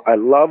 Okay. I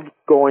love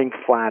going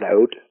flat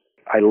out.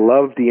 I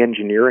love the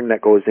engineering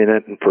that goes in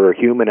it, and for a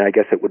human, I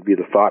guess it would be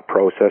the thought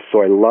process.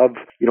 So I love,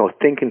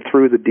 thinking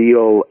through the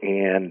deal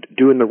and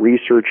doing the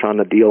research on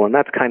the deal, and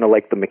that's kind of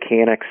like the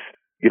mechanics,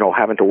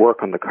 having to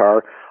work on the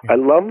car. Yeah. I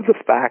love the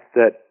fact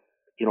that,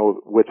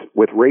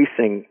 with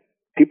racing,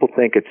 people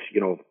think it's,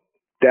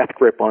 death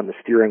grip on the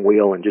steering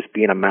wheel and just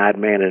being a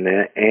madman and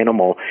an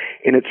animal.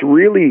 And it's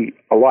really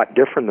a lot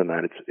different than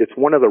that. It's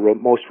one of the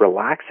most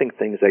relaxing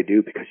things I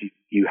do because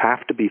you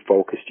have to be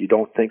focused. You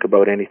don't think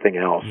about anything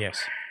else.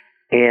 Yes.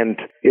 And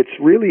it's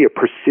really a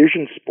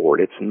precision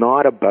sport. It's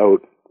not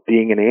about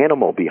being an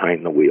animal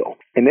behind the wheel.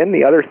 And then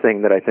the other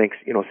thing that I think,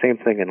 same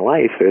thing in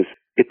life is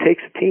it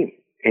takes a team.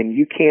 And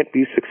you can't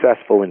be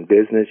successful in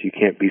business. You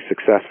can't be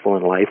successful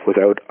in life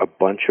without a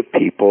bunch of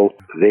people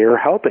there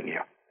helping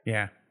you.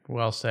 Yeah.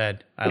 Well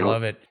said. I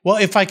love it. Well,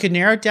 if I could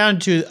narrow it down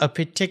to a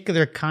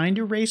particular kind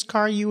of race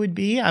car you would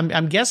be,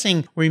 I'm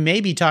guessing we may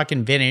be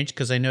talking vintage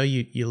because I know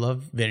you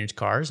love vintage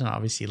cars and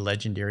obviously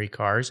legendary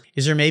cars.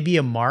 Is there maybe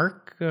a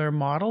mark or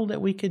model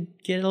that we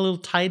could get a little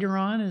tighter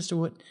on as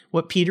to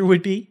what Peter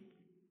would be?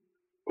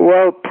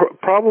 Well,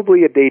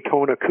 probably a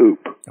Daytona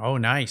Coupe. Oh,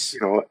 nice.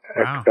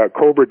 Wow. a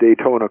Cobra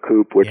Daytona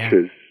Coupe, which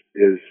is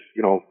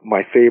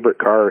my favorite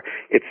car.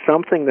 It's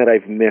something that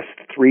I've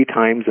missed 3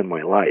 times in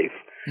my life.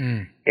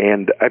 Mm.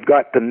 And I've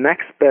got the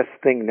next best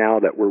thing now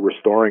that we're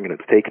restoring, and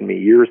it's taken me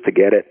years to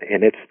get it,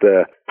 and it's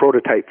the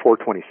prototype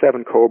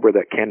 427 Cobra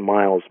that Ken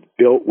Miles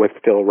built with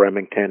Phil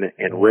Remington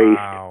and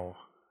raced.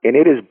 And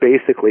it is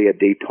basically a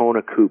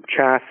Daytona Coupe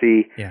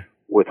chassis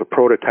with a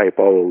prototype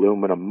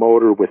all-aluminum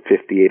motor with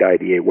 58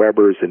 IDA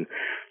Webers. And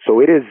so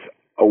it is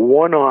a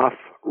one-off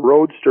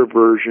roadster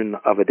version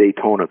of a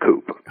Daytona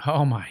Coupe.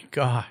 Oh, my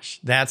gosh.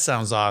 That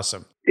sounds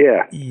awesome.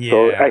 Yeah.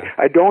 So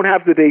I don't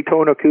have the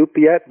Daytona Coupe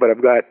yet, but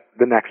I've got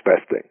the next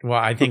best thing. Well,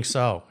 I think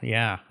so.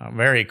 Yeah.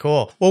 Very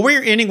cool. Well,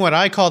 we're ending what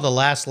I call the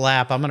last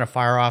lap. I'm going to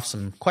fire off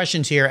some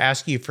questions here,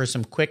 ask you for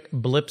some quick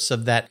blips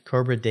of that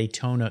Cobra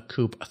Daytona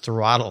Coupe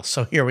throttle.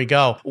 So here we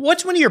go.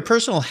 What's one of your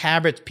personal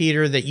habits,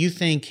 Peter, that you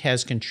think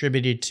has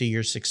contributed to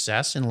your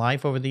success in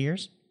life over the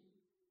years?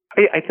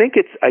 I think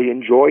I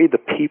enjoy the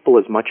people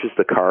as much as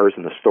the cars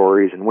and the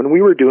stories. And when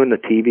we were doing the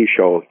TV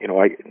show,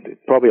 I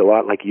probably a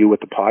lot like you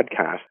with the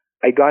podcast,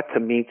 I got to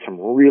meet some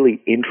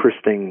really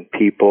interesting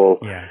people,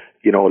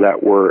 that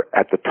were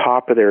at the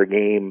top of their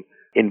game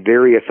in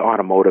various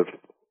automotive,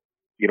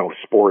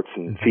 sports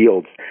and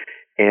fields.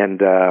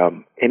 And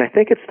I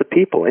think it's the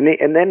people. And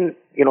then,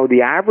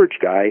 the average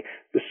guy,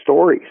 the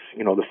stories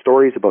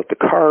about the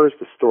cars,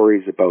 the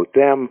stories about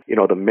them,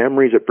 the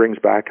memories it brings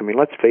back. I mean,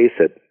 let's face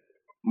it,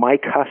 my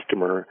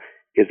customer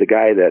is a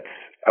guy that's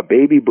a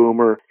baby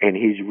boomer, and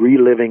he's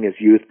reliving his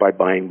youth by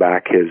buying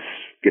back his,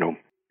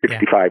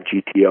 65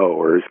 GTO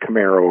or his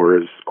Camaro or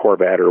his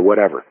Corvette or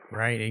whatever.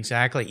 Right,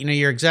 exactly.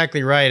 You're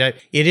exactly right.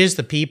 It is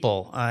the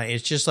people.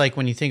 It's just like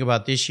when you think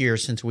about this year,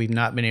 since we've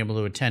not been able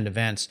to attend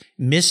events,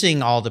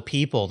 missing all the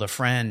people, the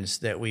friends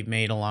that we've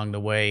made along the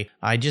way.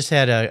 I just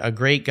had a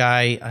great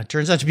guy,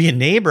 turns out to be a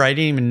neighbor I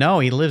didn't even know.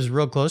 He lives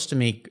real close to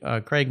me,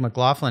 Craig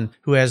McLaughlin,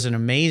 who has an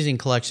amazing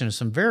collection of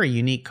some very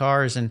unique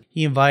cars. And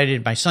he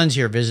invited, my son's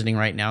here visiting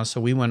right now,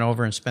 so we went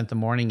over and spent the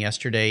morning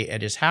yesterday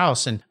at his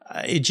house. And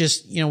it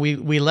just,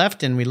 we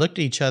left and we looked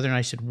at each other and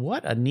I said,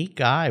 what a neat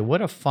guy.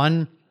 What a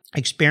fun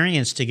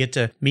experience to get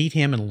to meet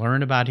him and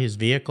learn about his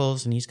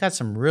vehicles. And he's got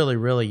some really,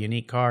 really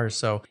unique cars.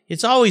 So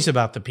it's always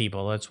about the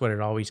people. That's what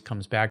it always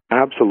comes back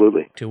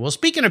Absolutely. to. Well,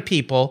 speaking of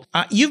people,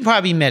 you've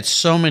probably met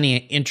so many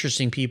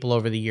interesting people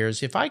over the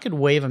years. If I could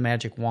wave a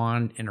magic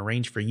wand and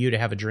arrange for you to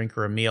have a drink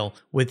or a meal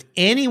with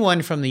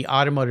anyone from the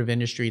automotive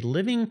industry,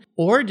 living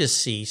or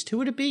deceased, who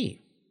would it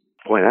be?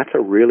 Boy, that's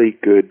a really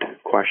good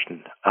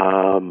question.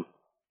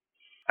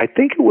 I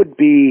think it would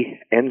be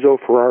Enzo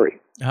Ferrari.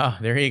 Oh,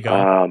 there you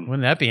go.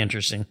 Wouldn't that be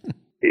interesting?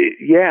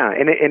 Yeah,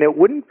 and it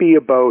wouldn't be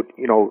about,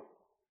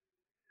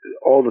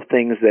 all the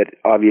things that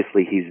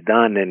obviously he's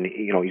done, and,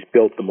 he's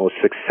built the most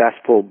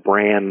successful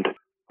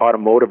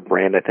automotive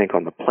brand, I think,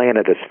 on the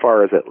planet as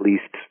far as at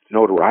least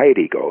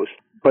notoriety goes.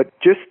 But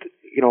just,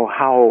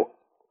 how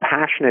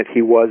passionate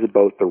he was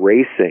about the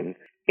racing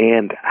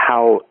and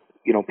how,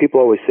 people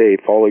always say,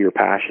 follow your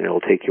passion, it'll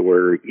take you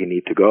where you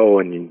need to go,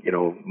 and,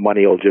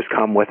 money will just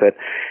come with it.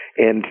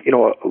 And,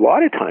 a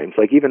lot of times,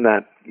 like even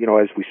that,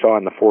 as we saw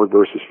in the Ford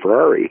versus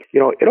Ferrari,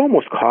 it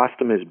almost cost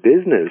him his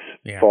business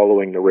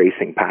following the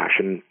racing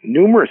passion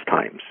numerous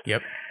times.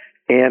 Yep.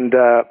 And,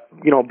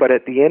 but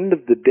at the end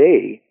of the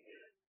day,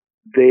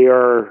 they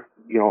are,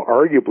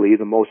 arguably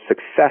the most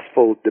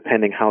successful,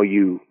 depending how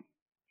you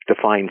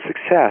define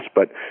success,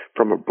 but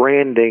from a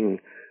branding,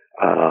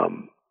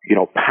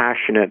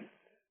 passionate,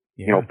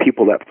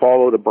 people that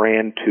follow the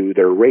brand to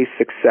their race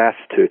success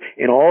to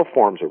in all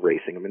forms of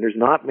racing. I mean, there's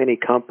not many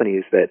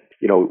companies that,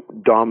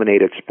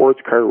 dominated sports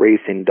car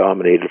racing,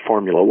 dominated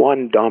Formula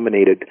One,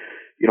 dominated,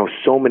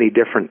 so many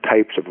different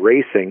types of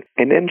racing.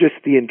 And then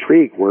just the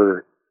intrigue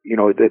where,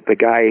 the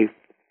guy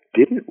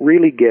didn't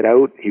really get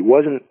out. He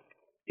wasn't,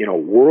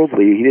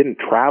 worldly. He didn't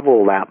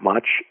travel that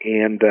much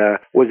and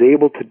was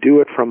able to do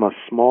it from a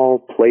small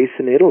place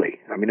in Italy.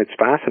 I mean, it's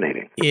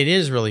fascinating. It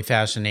is really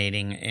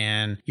fascinating.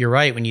 And you're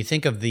right. When you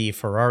think of the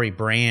Ferrari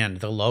brand,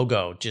 the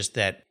logo, just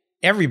that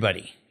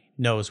everybody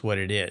knows what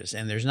it is.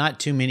 And there's not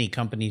too many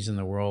companies in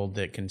the world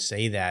that can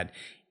say that.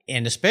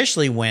 And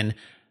especially when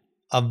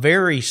a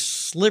very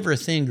sliver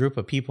thin group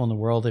of people in the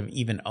world have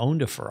even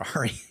owned a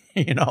Ferrari.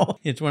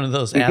 It's one of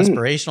those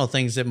aspirational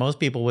things that most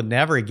people would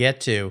never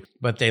get to,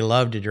 but they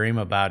love to dream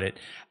about it.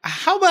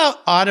 How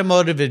about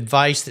automotive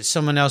advice that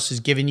someone else has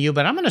given you?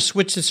 But I'm going to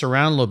switch this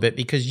around a little bit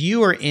because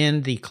you are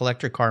in the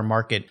collector car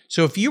market.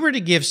 So if you were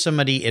to give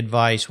somebody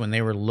advice when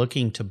they were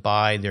looking to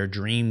buy their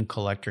dream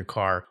collector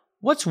car,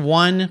 what's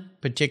one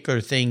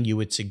particular thing you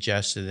would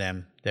suggest to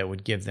them that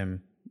would give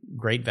them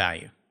great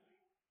value?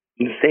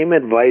 The same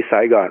advice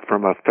I got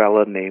from a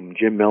fella named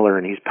Jim Miller,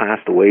 and he's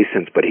passed away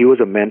since, but he was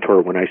a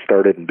mentor when I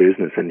started in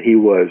business, and he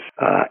was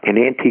an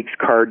antiques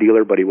car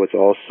dealer, but he was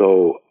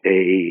also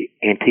a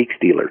antiques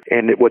dealer.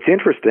 And what's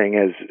interesting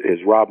is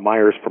Rob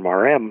Myers from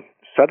RM,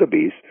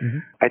 Sotheby's,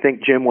 I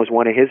think Jim was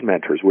one of his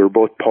mentors. We were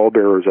both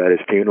pallbearers at his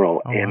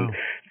funeral, and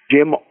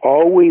Jim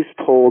always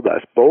told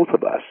us, both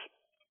of us,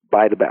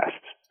 buy the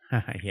best.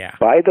 Yeah.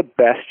 Buy the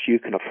best you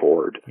can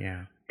afford.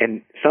 Yeah.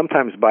 And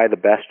sometimes buy the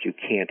best you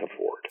can't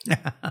afford.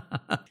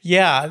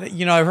 Yeah,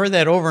 I've heard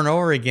that over and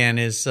over again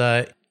is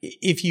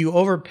if you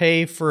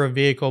overpay for a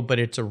vehicle, but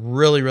it's a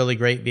really, really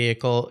great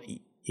vehicle,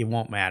 it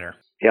won't matter.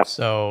 Yep.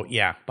 So,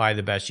 buy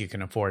the best you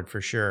can afford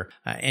for sure.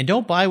 And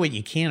don't buy what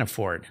you can't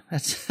afford.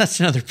 That's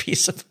another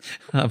piece of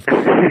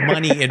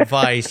money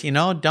advice.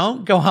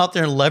 Don't go out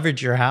there and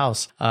leverage your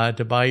house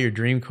to buy your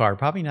dream car.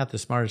 Probably not the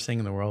smartest thing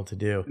in the world to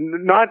do.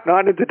 Not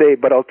in today,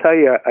 but I'll tell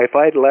you, if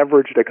I'd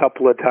leveraged a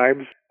couple of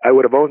times, I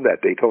would have owned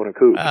that Daytona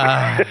Coupe.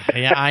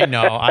 Yeah, I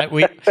know.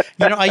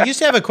 I used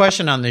to have a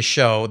question on this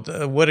show,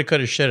 the woulda,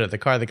 coulda, shoulda, the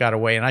car that got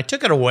away, and I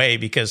took it away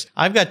because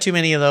I've got too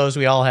many of those.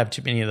 We all have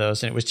too many of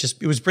those, and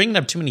it was bringing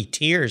up too many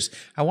tears.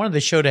 I wanted the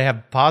show to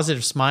have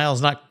positive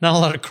smiles, not a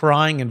lot of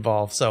crying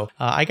involved. So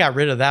I got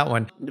rid of that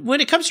one.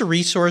 When it comes to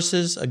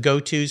resources,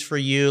 go-tos for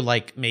you,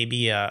 like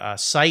maybe a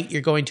site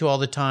you're going to all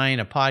the time,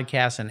 a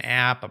podcast, an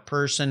app, a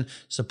person,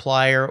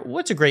 supplier,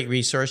 what's a great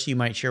resource you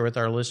might share with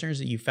our listeners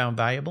that you found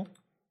valuable?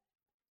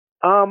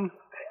 I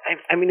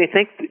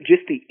think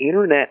just the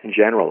internet in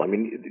general. I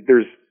mean,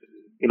 there's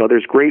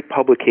great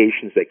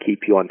publications that keep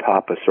you on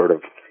top of sort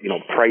of,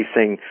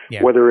 pricing,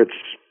 whether it's,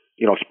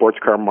 Sports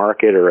Car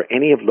Market or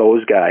any of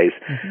those guys.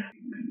 Mm-hmm.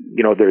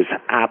 There's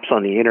apps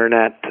on the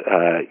internet,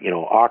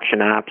 auction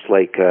apps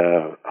like,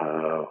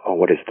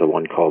 what is the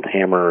one called?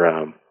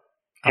 Hammer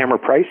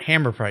Price?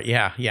 Hammer Price,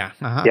 yeah.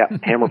 Uh-huh. Yeah,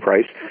 Hammer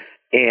Price.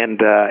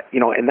 And,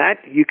 and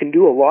that you can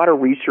do a lot of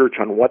research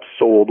on what's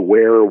sold,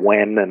 where,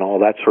 when, and all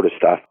that sort of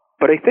stuff.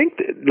 But I think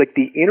like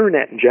the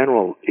internet in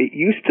general, it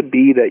used to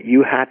be that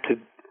you had to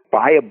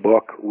buy a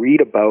book,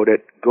 read about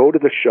it, go to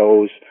the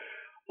shows,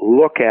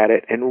 look at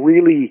it, and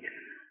really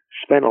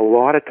spend a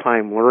lot of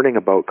time learning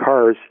about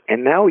cars.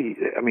 And now, you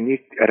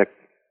at a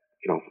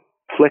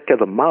flick of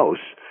the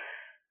mouse,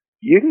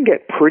 you can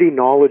get pretty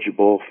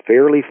knowledgeable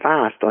fairly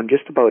fast on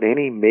just about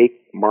any make,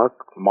 mark,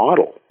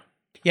 model.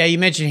 Yeah, you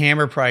mentioned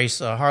Hammer Price.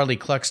 Harley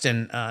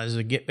Cluxton has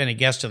been a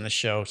guest on the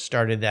show,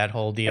 started that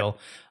whole deal,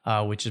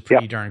 which is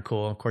pretty darn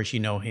cool. Of course, you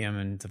know him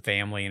and the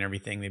family and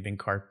everything. They've been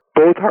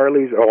both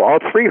Harleys, all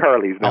three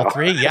Harleys now. All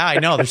three? Yeah, I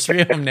know. There's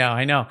three of them now.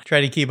 I know.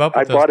 Try to keep up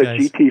with those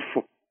guys.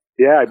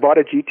 I bought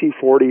a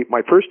GT40,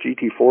 my first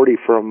GT40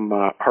 from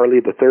Harley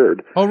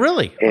III. Oh,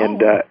 really?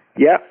 And,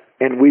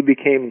 and we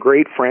became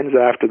great friends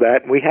after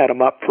that. And we had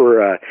him up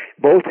for,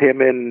 both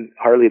him and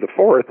Harley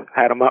IV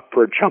had him up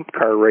for a jump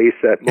car race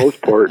at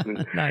Mosport.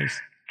 And nice.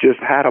 Just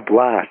had a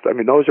blast. I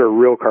mean, those are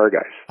real car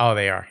guys. Oh,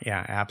 they are.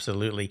 Yeah,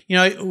 absolutely.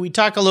 We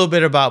talk a little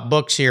bit about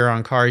books here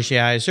on Cars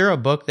Yeah. Is there a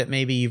book that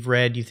maybe you've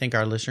read you think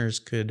our listeners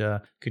could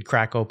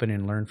crack open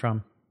and learn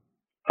from?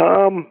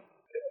 I'm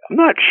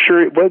not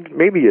sure. Well,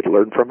 maybe you'd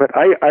learn from it.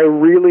 I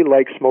really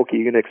like Smokey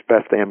Unick's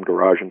Best Damn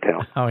Garage in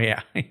Town. Oh,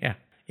 yeah. Yeah.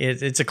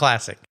 It's a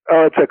classic.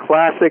 Oh, it's a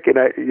classic. And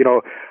I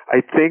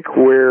think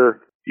where,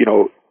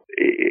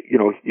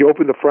 you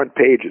open the front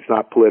page, it's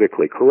not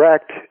politically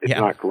correct. It's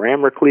not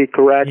grammatically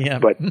correct. Yeah.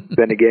 But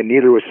then again,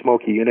 neither was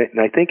Smokey Unick. And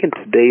I think in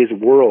today's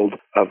world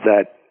of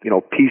that,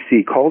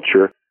 PC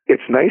culture,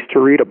 it's nice to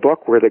read a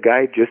book where the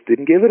guy just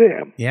didn't give it a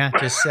damn. Yeah,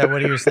 just said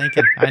what he was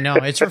thinking. I know.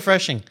 It's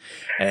refreshing.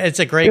 It's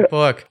a great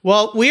book.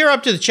 Well, we are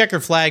up to the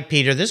checkered flag,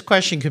 Peter. This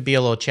question could be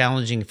a little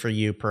challenging for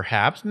you,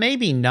 perhaps.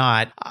 Maybe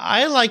not.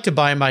 I like to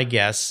buy my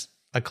guests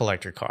a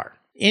collector car.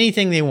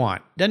 Anything they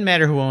want. Doesn't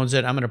matter who owns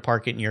it. I'm going to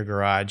park it in your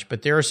garage.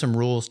 But there are some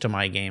rules to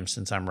my game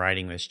since I'm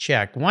writing this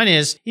check. One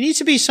is it needs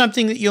to be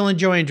something that you'll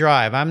enjoy and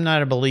drive. I'm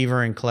not a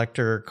believer in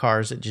collector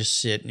cars that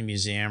just sit in a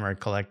museum or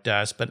collect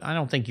dust, but I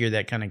don't think you're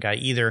that kind of guy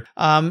either.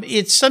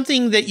 It's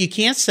something that you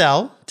can't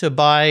sell to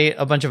buy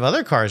a bunch of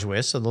other cars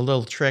with. So the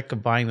little trick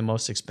of buying the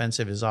most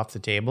expensive is off the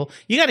table.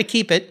 You got to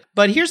keep it.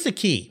 But here's the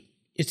key.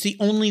 It's the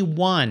only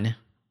one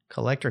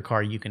collector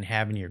car you can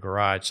have in your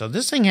garage. So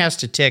this thing has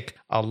to tick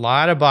a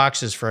lot of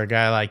boxes for a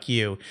guy like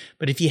you.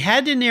 But if you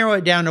had to narrow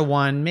it down to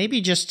one,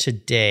 maybe just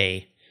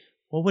today,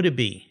 what would it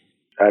be?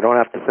 I don't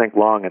have to think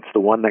long. It's the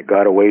one that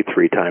got away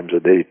 3 times,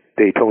 the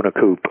Daytona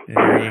Coupe.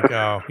 There you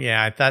go.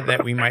 Yeah, I thought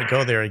that we might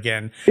go there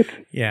again. It's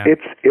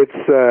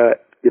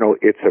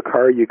a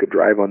car you could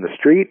drive on the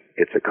street.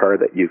 It's a car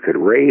that you could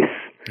race.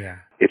 Yeah.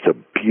 It's a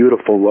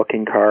beautiful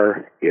looking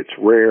car. It's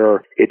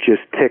rare. It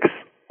just ticks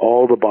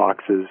all the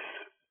boxes.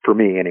 For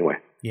me, anyway.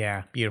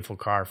 Yeah, beautiful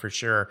car for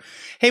sure.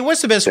 Hey,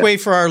 what's the best way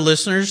for our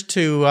listeners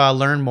to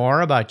learn more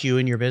about you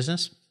and your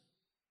business?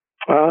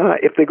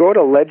 If they go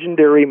to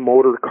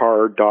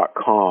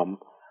legendarymotorcar.com,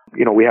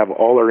 we have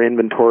all our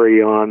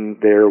inventory on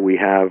there. We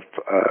have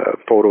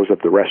photos of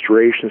the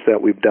restorations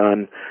that we've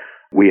done.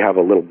 We have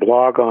a little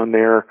blog on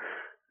there.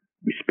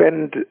 We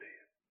spend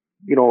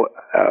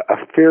a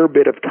fair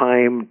bit of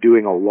time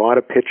doing a lot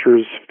of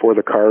pictures for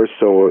the cars.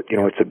 So,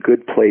 it's a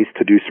good place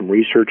to do some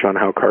research on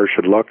how cars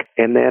should look.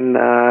 And then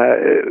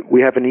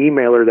we have an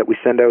emailer that we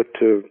send out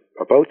to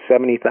about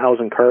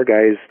 70,000 car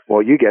guys.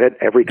 Well, you get it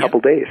every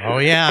couple days. Oh,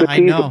 yeah, I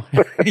know.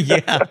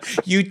 Yeah,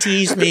 you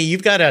tease me.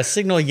 You've got a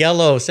Signal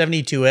Yellow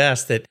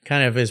 72S that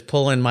kind of is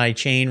pulling my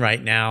chain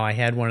right now. I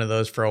had one of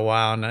those for a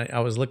while, and I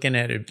was looking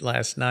at it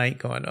last night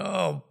going,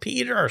 oh,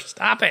 Peter,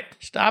 stop it.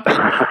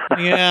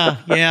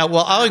 Yeah.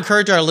 Well, I'll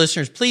encourage our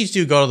listeners, please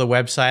do go to the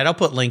website. I'll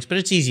put links, but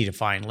it's easy to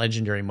find,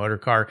 Legendary Motor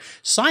Car.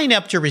 Sign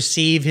up to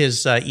receive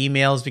his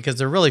emails because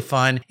they're really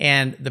fun,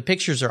 and the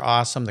pictures are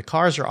awesome. The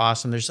cars are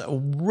awesome. There's a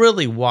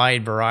really wide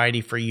wide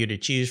variety for you to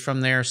choose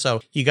from there.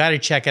 So you got to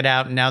check it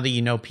out. And now that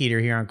you know Peter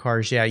here on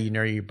Cars Yeah, you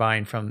know you're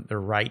buying from the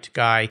right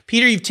guy.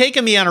 Peter, you've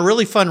taken me on a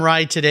really fun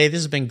ride today.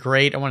 This has been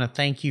great. I want to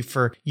thank you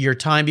for your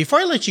time. Before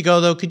I let you go,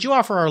 though, could you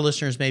offer our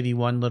listeners maybe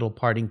one little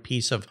parting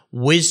piece of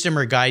wisdom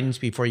or guidance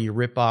before you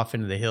rip off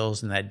into the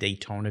hills in that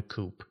Daytona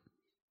coupe?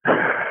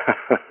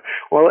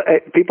 Well,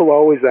 people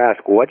always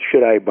ask, what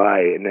should I buy?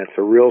 And that's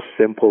a real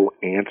simple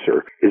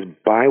answer, is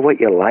buy what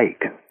you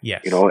like.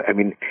 Yes. You know, I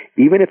mean,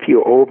 even if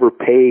you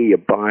overpay, you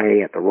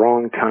buy at the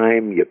wrong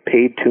time, you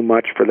paid too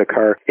much for the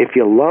car. If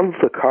you love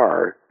the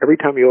car, every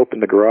time you open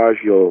the garage,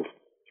 you'll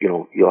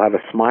have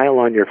a smile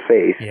on your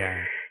face.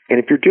 Yeah. And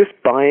if you're just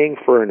buying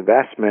for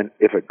investment,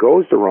 if it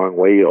goes the wrong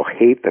way, you'll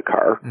hate the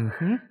car.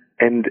 Mm-hmm.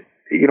 And,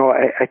 you know,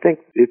 I think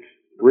it's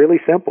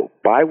really simple.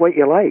 Buy what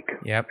you like.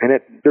 Yep. And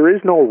there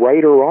is no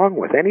right or wrong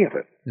with any of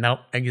it. Nope,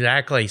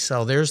 exactly.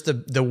 So there's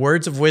the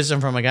words of wisdom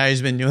from a guy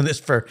who's been doing this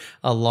for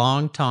a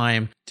long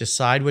time.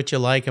 Decide what you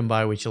like and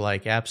buy what you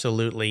like.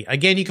 Absolutely.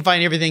 Again, you can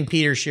find everything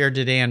Peter shared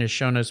today on his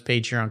show notes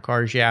page here on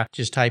Cars Yeah.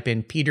 Just type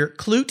in Peter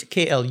Klutt,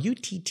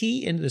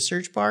 K-L-U-T-T, into the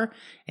search bar,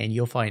 and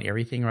you'll find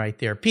everything right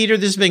there. Peter,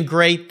 this has been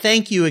great.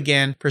 Thank you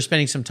again for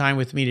spending some time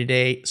with me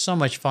today. So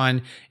much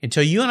fun.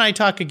 Until you and I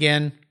talk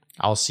again,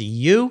 I'll see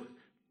you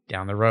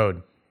down the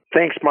road.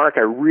 Thanks, Mark.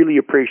 I really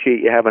appreciate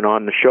you having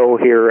on the show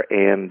here,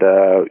 and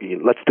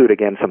let's do it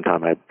again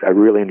sometime. I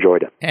really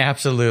enjoyed it.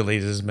 Absolutely.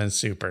 This has been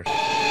super.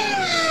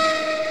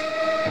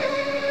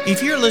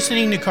 If you're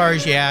listening to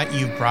Cars Yeah,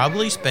 you've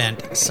probably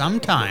spent some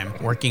time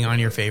working on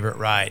your favorite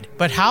ride.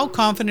 But how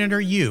confident are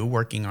you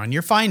working on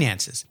your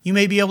finances? You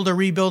may be able to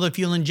rebuild a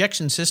fuel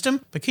injection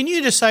system, but can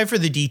you decipher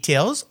the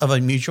details of a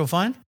mutual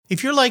fund?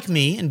 If you're like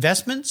me,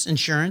 investments,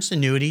 insurance,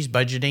 annuities,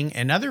 budgeting,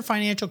 and other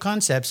financial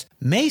concepts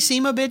may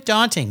seem a bit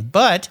daunting,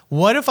 but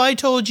what if I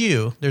told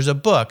you there's a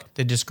book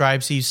that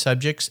describes these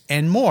subjects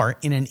and more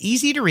in an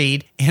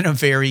easy-to-read and a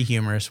very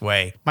humorous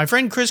way? My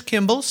friend Chris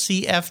Kimball,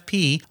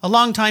 CFP, a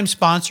longtime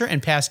sponsor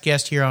and past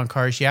guest here on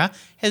Cars Yeah,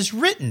 has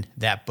written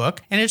that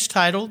book, and it's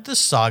titled The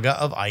Saga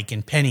of Ike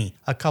and Penny,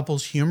 a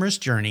couple's humorous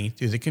journey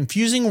through the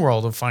confusing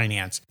world of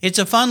finance. It's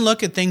a fun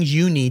look at things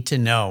you need to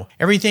know.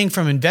 Everything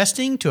from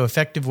investing to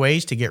effective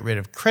ways to get rid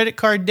of credit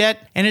card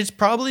debt, and it's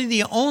probably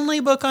the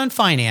only book on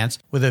finance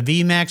with a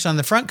VMAX on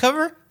the front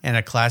cover and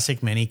a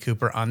classic Mini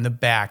Cooper on the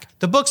back.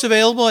 The book's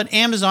available at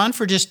Amazon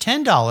for just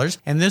 $10,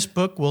 and this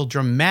book will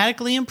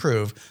dramatically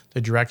improve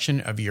the direction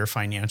of your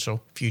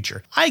financial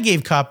future. I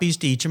gave copies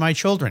to each of my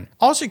children.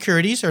 All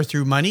securities are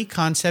through Money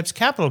Concepts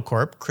Capital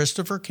Corp.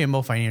 Christopher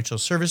Kimball Financial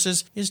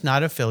Services is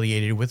not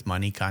affiliated with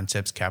Money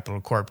Concepts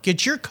Capital Corp.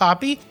 Get your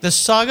copy, The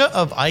Saga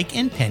of Ike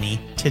and Penny,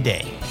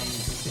 today.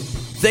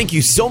 Thank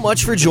you so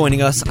much for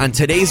joining us on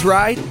today's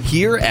ride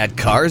here at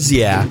Cars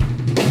Yeah.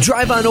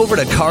 Drive on over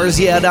to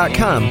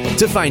carsyeah.com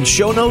to find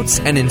show notes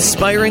and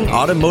inspiring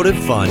automotive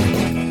fun.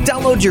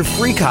 Download your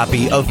free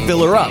copy of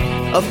Filler Up,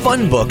 a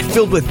fun book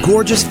filled with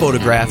gorgeous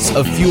photographs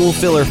of fuel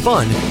filler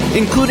fun,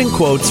 including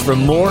quotes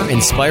from more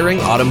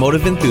inspiring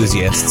automotive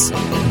enthusiasts.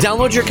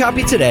 Download your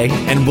copy today,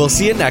 and we'll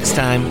see you next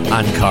time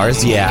on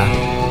Cars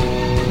Yeah.